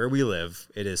where we live,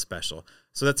 it is special.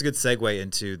 So that's a good segue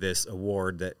into this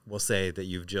award that we'll say that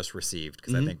you've just received,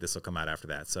 because I think this will come out after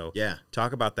that. So yeah,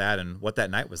 talk about that and what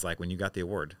that night was like when you got the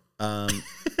award.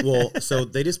 Well, so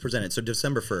they just presented. So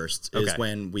December 1st is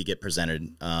when we get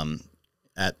presented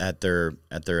at their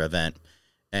event,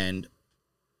 and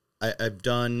we've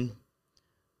done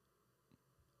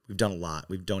a lot.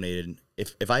 We've donated.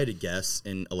 If I had to guess,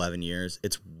 in 11 years,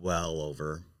 it's well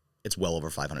over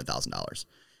 $500,000,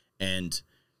 and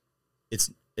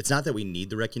it's not that we need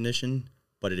the recognition,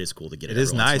 but it is cool to get it. It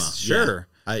is nice, sure.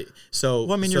 Yeah.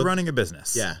 You're running a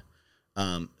business. Yeah.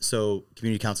 So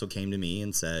community council came to me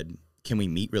and said, "Can we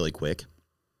meet really quick?"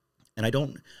 And I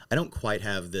don't quite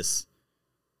have the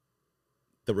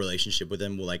relationship with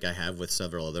them like I have with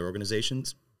several other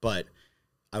organizations, but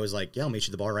I was like, "Yeah, I'll meet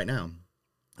you at the bar right now."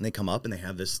 And they come up and they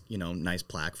have this, nice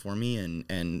plaque for me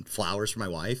and flowers for my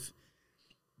wife.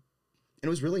 And it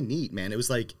was really neat, man. It was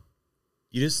like,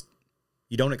 you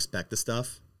don't expect the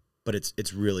stuff, but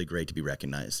it's really great to be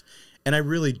recognized. And I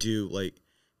really do, like,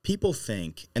 people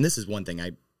think, and this is one thing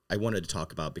I wanted to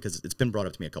talk about because it's been brought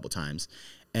up to me a couple times.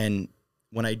 And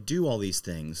when I do all these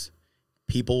things,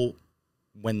 people,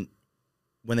 when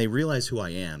they realize who I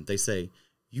am, they say,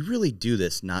 "You really do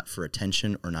this not for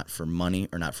attention or not for money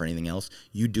or not for anything else.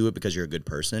 You do it because you're a good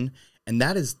person." And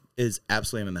that is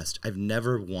absolutely my message. I've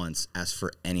never once asked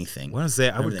for anything.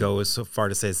 I would go so far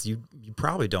to say is you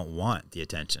probably don't want the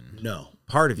attention. No.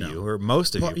 Part of you, or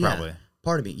most of you probably. Yeah,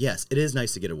 part of me, yes. It is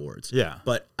nice to get awards. Yeah.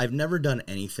 But I've never done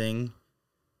anything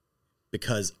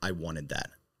because I wanted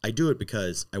that. I do it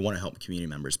because I want to help community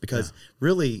members. Because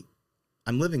really,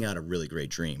 I'm living out a really great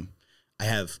dream. I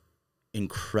have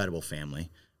incredible family.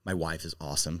 My wife is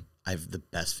awesome. I have the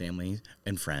best family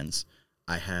and friends.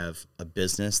 I have a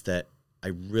business that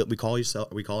we call each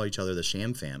other the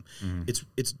Sham Fam. Mm-hmm.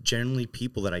 It's generally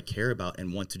people that I care about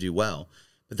and want to do well.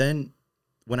 But then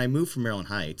when I moved from Maryland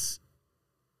Heights,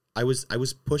 I was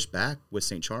pushed back with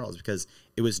St. Charles because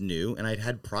it was new and I'd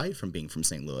had pride from being from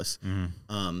St. Louis.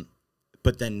 Mm-hmm.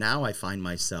 But then now I find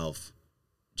myself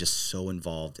just so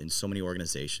involved in so many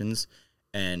organizations,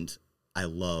 and I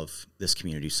love this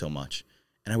community so much.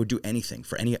 And I would do anything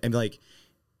for any. I'm like,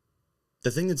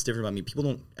 the thing that's different about me, people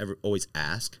don't ever always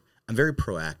ask. I'm very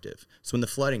proactive. So when the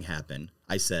flooding happened,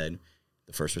 I said,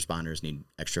 the first responders need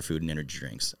extra food and energy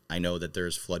drinks. I know that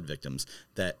there's flood victims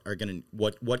that are going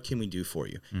to, what can we do for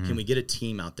you? Mm-hmm. Can we get a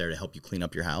team out there to help you clean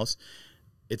up your house?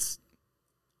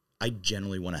 I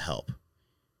generally want to help.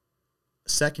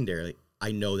 Secondarily,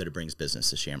 I know that it brings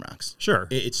business to Shamrocks. Sure.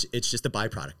 It's just a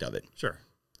byproduct of it. Sure.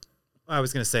 I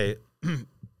was going to say,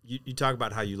 you talk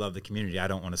about how you love the community. I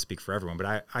don't want to speak for everyone,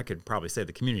 but I could probably say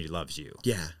the community loves you.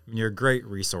 Yeah. I mean, you're a great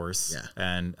resource. Yeah.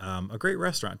 And a great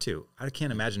restaurant, too. I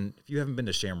can't imagine, if you haven't been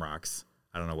to Shamrocks,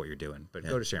 I don't know what you're doing, but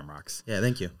go to Shamrocks. Yeah,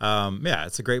 thank you. Yeah,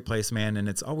 it's a great place, man, and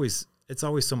it's always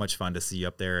so much fun to see you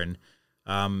up there. And,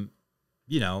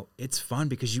 it's fun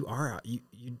because you are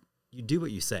you do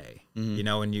what you say, mm-hmm.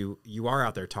 And you are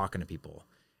out there talking to people.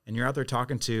 And you're out there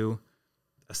talking to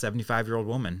a 75-year-old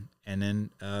woman and then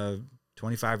a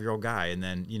 25-year-old guy, and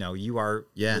then you are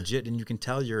legit, and you can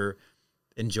tell you're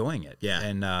enjoying it. Yeah,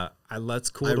 and it's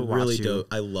cool to watch you.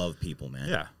 I love people, man.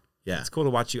 Yeah, it's cool to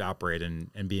watch you operate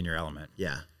and be in your element.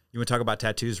 Yeah, you want to talk about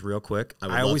tattoos real quick?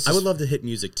 I would love to hit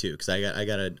music too, because I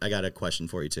got a question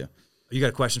for you too. You got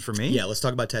a question for me? Yeah, let's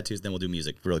talk about tattoos, then we'll do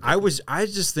music really quick. I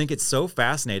just think it's so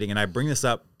fascinating, and I bring this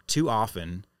up too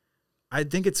often. I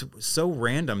think it's so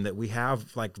random that we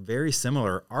have like very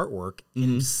similar artwork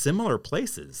in similar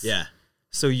places. Yeah.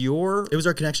 So it was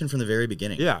our connection from the very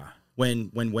beginning. Yeah.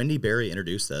 When Wendy Berry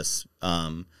introduced us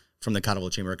from the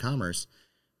Cottonville Chamber of Commerce,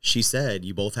 she said,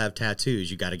 "You both have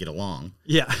tattoos. You got to get along."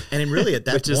 Yeah. And really at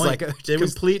that Which point, is like a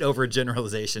complete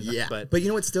overgeneralization. Yeah. But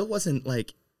it still wasn't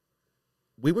like,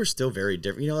 we were still very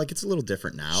different. Like it's a little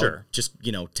different now. Sure. Just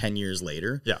 10 years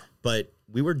later. Yeah. But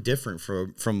we were different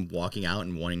from walking out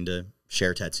and wanting to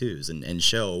share tattoos and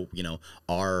show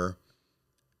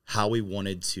how we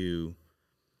wanted to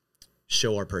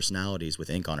show our personalities with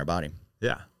ink on our body.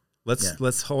 Yeah.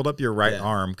 Let's hold up your right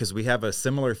arm, because we have a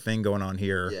similar thing going on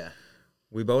here. Yeah.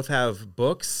 We both have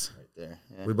books. Right there.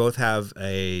 Yeah. We both have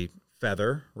a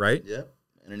feather, right? Yep.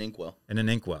 And an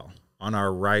inkwell. On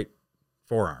our right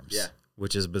forearms. Yeah.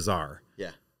 Which is bizarre.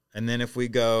 Yeah. And then if we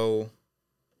go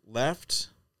left,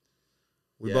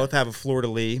 we both have a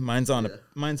fleur-de-lis. Mine's on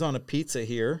a pizza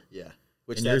here. Yeah.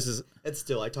 And yours is. It's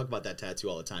still, I talk about that tattoo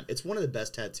all the time. It's one of the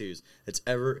best tattoos that's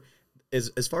ever,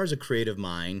 as far as a creative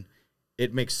mind,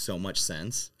 it makes so much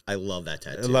sense. I love that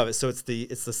tattoo. I love it. So it's the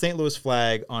St. Louis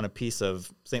flag on a piece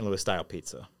of St. Louis style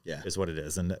pizza. Yeah. Is what it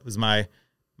is. And it was my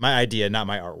idea, not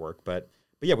my artwork, but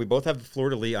yeah, we both have the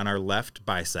fleur-de-lis on our left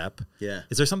bicep. Yeah.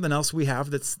 Is there something else we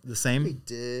have that's the same? We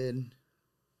did.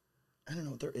 I don't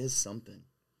know. There is something.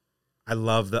 I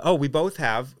love we both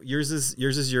have, yours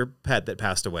is your pet that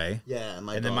passed away. Yeah. And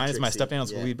then mine is my stuffed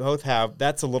animals. Yeah. We both have,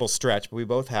 that's a little stretch, but we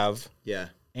both have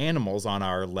animals on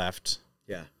our left.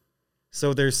 Yeah.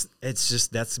 So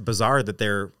that's bizarre that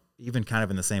they're even kind of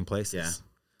in the same places. Yeah.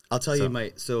 I'll tell you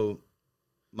my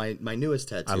newest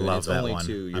tattoo. I love that only one.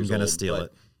 2 years I'm going to old, steal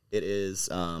it. It is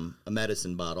a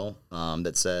medicine bottle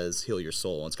that says "Heal Your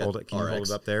Soul." It's got Can you hold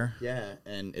it up there? Yeah,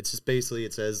 and it's just basically,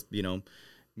 it says,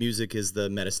 music is the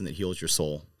medicine that heals your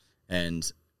soul. And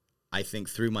I think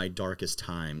through my darkest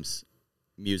times,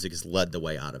 music has led the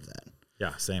way out of that.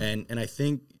 Yeah, same. And I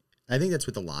think that's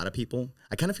with a lot of people.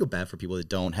 I kind of feel bad for people that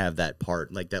don't have that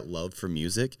part, like that love for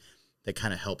music that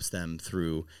kind of helps them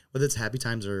through, whether it's happy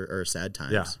times or sad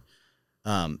times.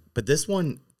 Yeah. But this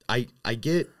one, I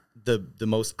get the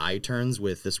most eye turns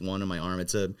with this one on my arm.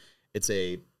 It's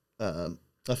a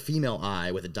female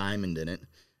eye with a diamond in it.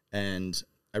 And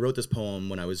I wrote this poem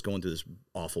when I was going through this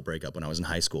awful breakup when I was in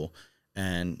high school.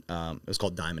 And it was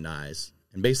called Diamond Eyes.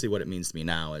 And basically what it means to me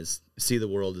now is see the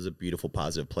world as a beautiful,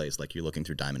 positive place, like you're looking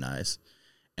through diamond eyes.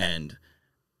 And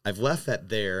I've left that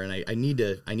there, and I need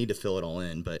to fill it all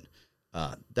in, but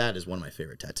that is one of my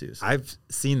favorite tattoos. I've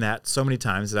seen that so many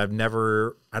times that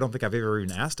I don't think I've ever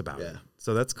even asked about it.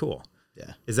 So that's cool.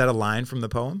 Yeah. Is that a line from the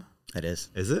poem? It is.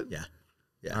 Is it? Yeah.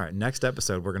 Yeah. All right. Next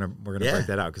episode, we're gonna break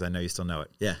that out because I know you still know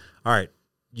it. Yeah. All right.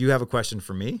 You have a question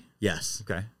for me? Yes.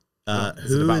 Okay.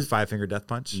 Is it about Five Finger Death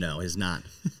Punch? No, it's not.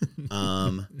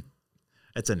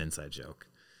 It's an inside joke.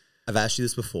 I've asked you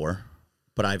this before,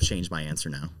 but I've changed my answer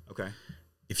now. Okay.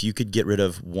 If you could get rid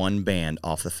of one band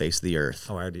off the face of the earth.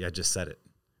 Oh, I just said it.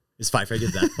 Is Five Finger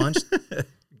Death Punch?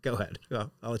 Go ahead.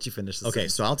 Well, I'll let you finish this. Okay,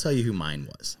 so I'll tell you who mine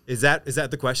was. Is that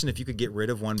the question? If you could get rid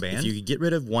of one band? If you could get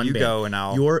rid of one band. You go and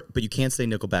but you can't say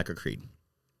Nickelback or Creed.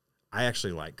 I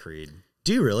actually like Creed.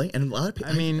 Do you really? And a lot of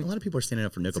people. I mean, a lot of people are standing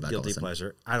up for Nickelback. It's a guilty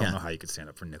pleasure. I don't know how you could stand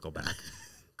up for Nickelback.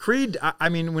 Creed. I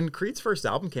mean, when Creed's first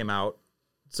album came out,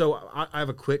 so I have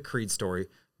a quick Creed story.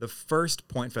 The first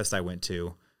Point Fest I went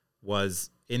to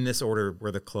was in this order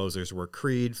where the closers were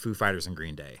Creed, Foo Fighters, and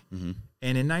Green Day. Mm-hmm.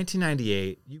 And in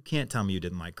 1998, you can't tell me you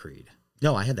didn't like Creed.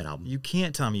 No, I had that album. You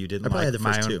can't tell me you didn't like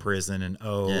My Own Prison and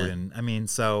and I mean,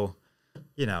 so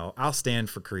I'll stand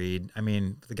for Creed. I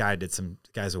mean, the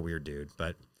guy's a weird dude,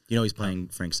 but. You know he's playing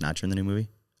Frank Sinatra in the new movie?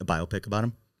 A biopic about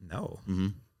him? No. Mm-hmm.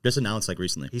 Just announced like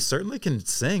recently. He certainly can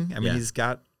sing. I mean, he's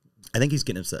got... I think he's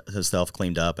getting himself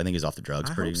cleaned up. I think he's off the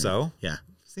drugs. I hope so. Yeah.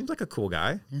 Seems like a cool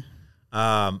guy. Yeah.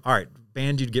 All right.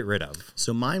 Band you'd get rid of.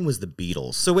 So mine was the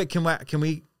Beatles. So wait, can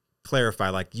we clarify?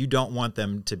 Like, you don't want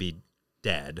them to be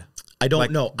dead? I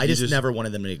don't know. I just never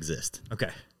wanted them to exist.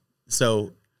 Okay.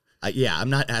 So, I'm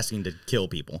not asking to kill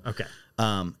people. Okay.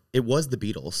 It was the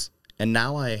Beatles. And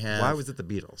now I have... Why was it the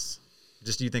Beatles?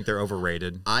 Just do you think they're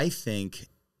overrated? I think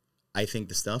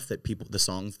the stuff that the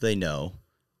songs they know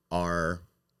are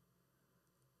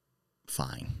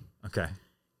fine. Okay.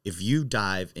 If you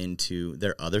dive into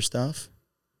their other stuff,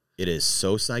 it is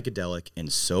so psychedelic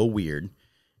and so weird.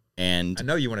 And I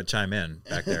know you want to chime in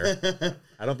back there.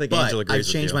 I don't think Angel agrees with you. I've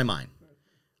changed my mind.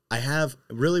 I have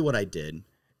really what I did.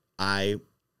 I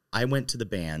went to the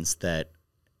bands that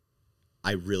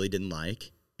I really didn't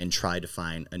like and tried to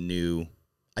find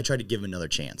I tried to give them another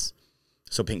chance.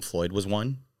 So Pink Floyd was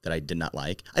one that I did not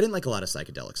like. I didn't like a lot of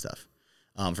psychedelic stuff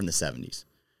from the 70s.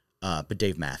 But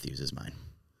Dave Matthews is mine.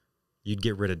 You'd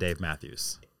get rid of Dave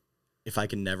Matthews. If I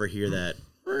can never hear that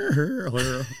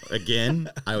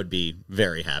again, I would be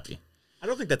very happy. I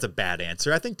don't think that's a bad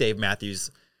answer. I think Dave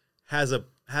Matthews has a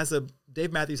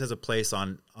place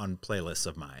on playlists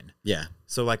of mine. Yeah.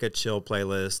 So like a chill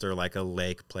playlist or like a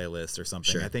lake playlist or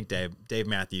something. Sure. I think Dave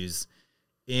Matthews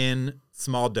in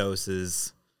small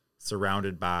doses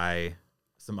surrounded by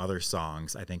some other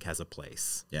songs, I think has a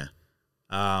place. Yeah.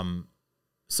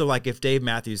 So like if Dave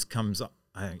Matthews comes,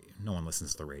 no one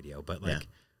listens to the radio, but like,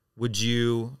 would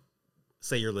you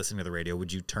say you're listening to the radio?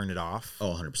 Would you turn it off?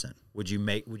 Oh, 100%. Would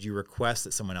you request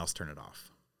that someone else turn it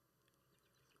off?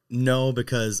 No,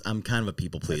 because I'm kind of a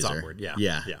people pleaser. That's awkward. Yeah.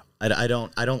 Yeah. I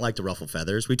don't like to ruffle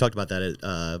feathers. We talked about that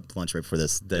at lunch right before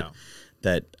this.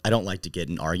 That I don't like to get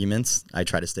in arguments. I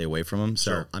try to stay away from them.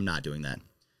 So I'm not doing that.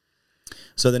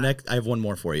 So I have one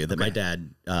more for you. That my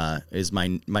dad is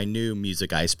my new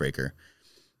music icebreaker.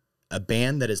 A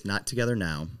band that is not together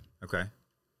now. Okay.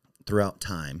 Throughout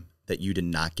time that you did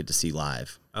not get to see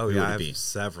live. Oh yeah, I have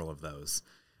several of those.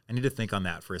 I need to think on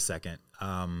that for a second.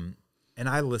 And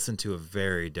I listen to a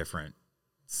very different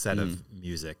set of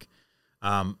music.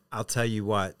 I'll tell you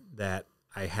what, that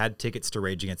I had tickets to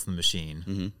Rage Against the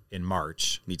Machine in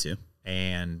March. Me too.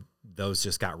 And those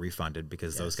just got refunded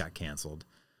because those got canceled.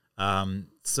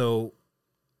 So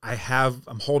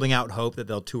I'm holding out hope that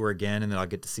they'll tour again and that I'll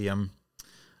get to see them.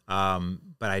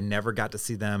 But I never got to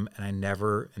see them, and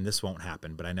this won't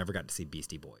happen, but I never got to see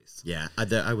Beastie Boys. Yeah,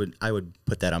 I would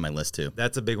put that on my list too.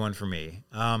 That's a big one for me.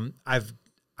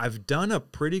 I've done a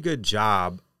pretty good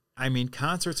job. I mean,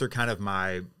 concerts are kind of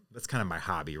my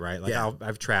hobby, right? Like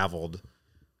I've traveled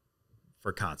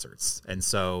for concerts. And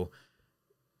so,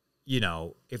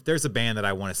 if there's a band that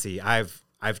I want to see, I've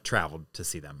I've traveled to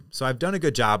see them. So I've done a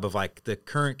good job of like the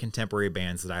current contemporary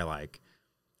bands that I like.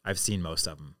 I've seen most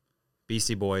of them.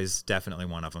 Beastie Boys, definitely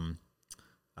one of them.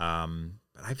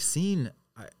 But I've seen,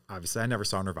 obviously I never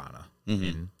saw Nirvana,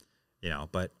 and, you know,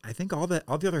 but I think all the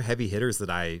other heavy hitters that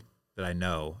I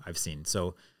know I've seen.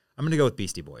 So I'm going to go with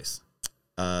Beastie Boys.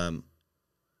 I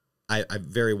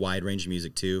very wide range of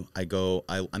music too. I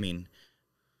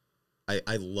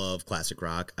love classic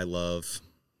rock. I love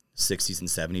 60s and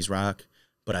 70s rock,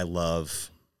 but I love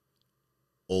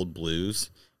old blues.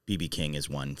 B.B. King is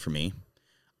one for me.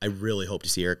 I really hope to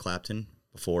see Eric Clapton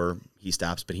before he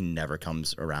stops, but he never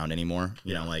comes around anymore.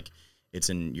 You know, like it's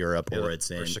in Europe or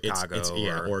it's in Chicago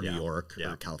or New York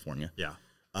or California. Yeah.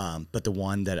 But the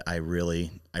one that I really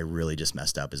just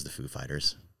messed up is the Foo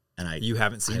Fighters. And you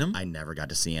haven't seen him? I never got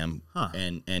to see him. Huh.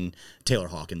 And Taylor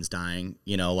Hawkins dying,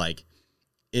 you know, like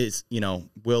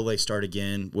will they start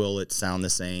again? Will it sound the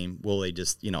same? Will they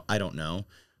just, I don't know.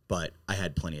 But I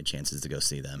had plenty of chances to go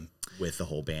see them with the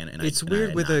whole band. And it's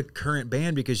weird with a current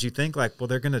band because you think like, well,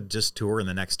 they're going to just tour in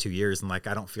the next 2 years. And like,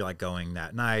 I don't feel like going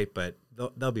that night, but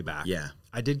they'll be back. Yeah.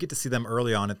 I did get to see them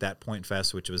early on at that Point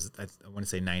Fest, which was, I want to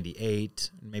say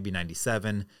 98, maybe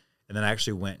 97. And then I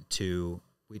actually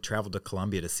we traveled to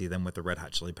Colombia to see them with the Red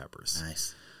Hot Chili Peppers.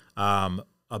 Nice.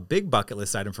 A big bucket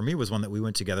list item for me was one that we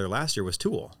went together last year was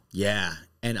Tool. Yeah.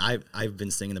 And I've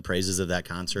been singing the praises of that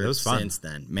concert. It was fun. Since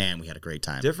then. Man, we had a great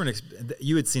time.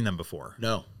 You had seen them before.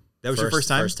 No. That was your first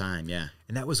time? First time, yeah.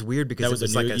 And that was weird because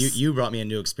it was you brought me a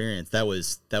new experience. That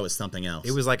was something else.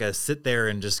 It was like a sit there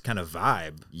and just kind of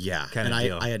vibe. Yeah. Kind of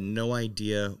deal. I had no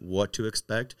idea what to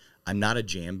expect. I'm not a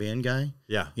jam band guy.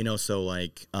 Yeah. So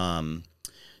like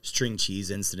String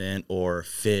Cheese Incident or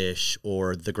Fish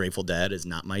or The Grateful Dead is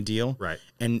not my deal. Right.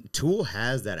 And Tool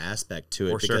has that aspect to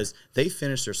it because they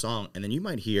finish their song and then you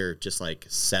might hear just like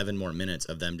 7 more minutes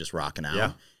of them just rocking out.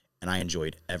 Yeah. And I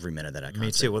enjoyed every minute of that concert.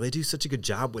 Me too. Well, they do such a good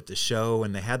job with the show,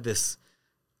 and they had this,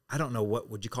 I don't know,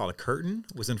 what would you call it, a curtain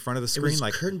was in front of the screen? It was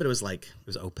a curtain, but it was like... It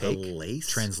was opaque? Lace?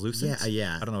 Translucent?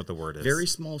 Yeah. I don't know what the word is. Very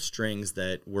small strings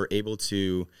that were able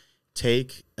to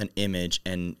take an image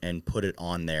and put it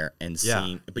on there and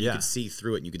see, but you could see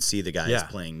through it, and you could see the guys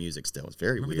playing music still. It's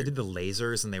very weird. They did the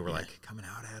lasers, and they were like coming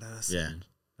out at us. Yeah.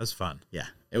 That was fun. Yeah,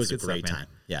 it was a great time.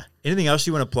 Yeah. Anything else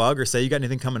you want to plug or say? You got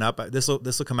anything coming up? This will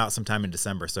come out sometime in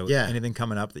December. So anything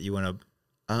coming up that you want to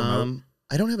promote?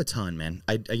 I don't have a ton, man.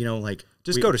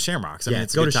 Just go to Shamrocks. I mean,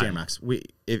 it's go to Shamrocks.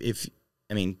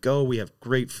 Go. We have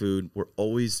great food. We're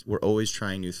always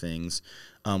trying new things.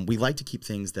 We like to keep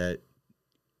things that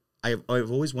I've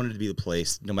always wanted to be the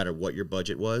place, no matter what your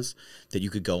budget was, that you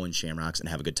could go in Shamrocks and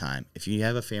have a good time. If you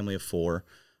have a family of 4.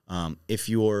 If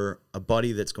you're a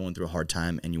buddy that's going through a hard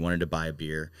time and you wanted to buy a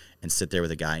beer and sit there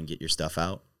with a guy and get your stuff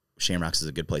out, Shamrocks is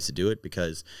a good place to do it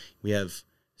because we have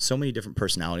so many different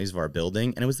personalities of our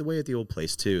building. And it was the way at the old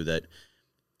place too, that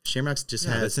Shamrocks just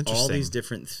has all these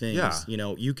different things.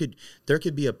 Yeah. There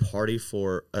could be a party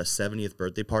for a 70th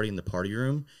birthday party in the party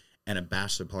room and a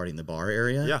bachelor party in the bar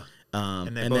area. Yeah.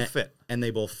 And they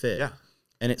both fit. Yeah.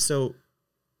 And it's so...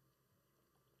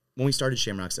 When we started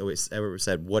Shamrocks, I always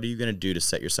said, what are you going to do to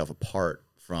set yourself apart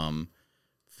from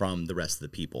the rest of the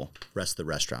people, rest of the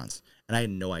restaurants? And I had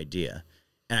no idea.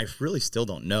 And I really still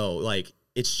don't know. Like,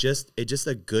 it's just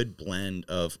a good blend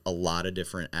of a lot of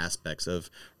different aspects of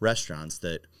restaurants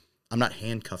that I'm not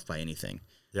handcuffed by anything.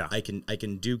 Yeah. I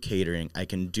can do catering. I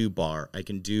can do bar. I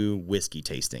can do whiskey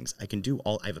tastings. I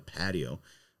have a patio.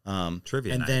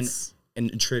 Trivia and nights.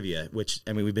 And trivia, which,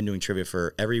 we've been doing trivia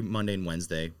for every Monday and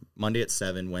Wednesday. Monday at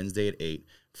 7, Wednesday at 8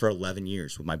 for 11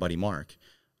 years with my buddy Mark.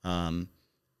 And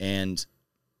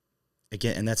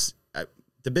again, and that's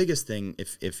the biggest thing,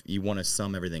 if you want to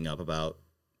sum everything up about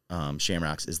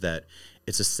Shamrocks, is that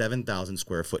it's a 7,000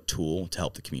 square foot tool to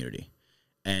help the community.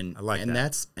 And I like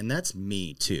that. That's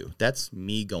me too. That's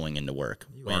me going into work.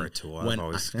 You are a tool. I've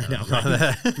always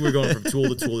we're going from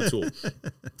tool to tool to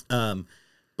tool.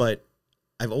 But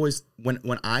I've always,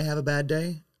 when I have a bad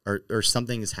day or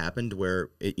something has happened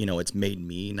where it's made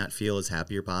me not feel as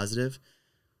happy or positive,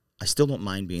 I still don't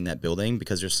mind being that building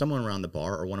because there's someone around the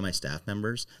bar or one of my staff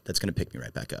members that's going to pick me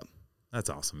right back up. That's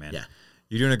awesome, man. Yeah.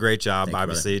 You're doing a great job. Thank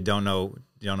Obviously, you don't know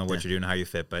what you're doing, how you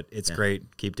fit, but it's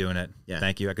great. Keep doing it. Yeah.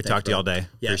 Thank you. I could talk to you all day.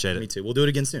 Yeah, Appreciate it. Me too. We'll do it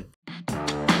again soon.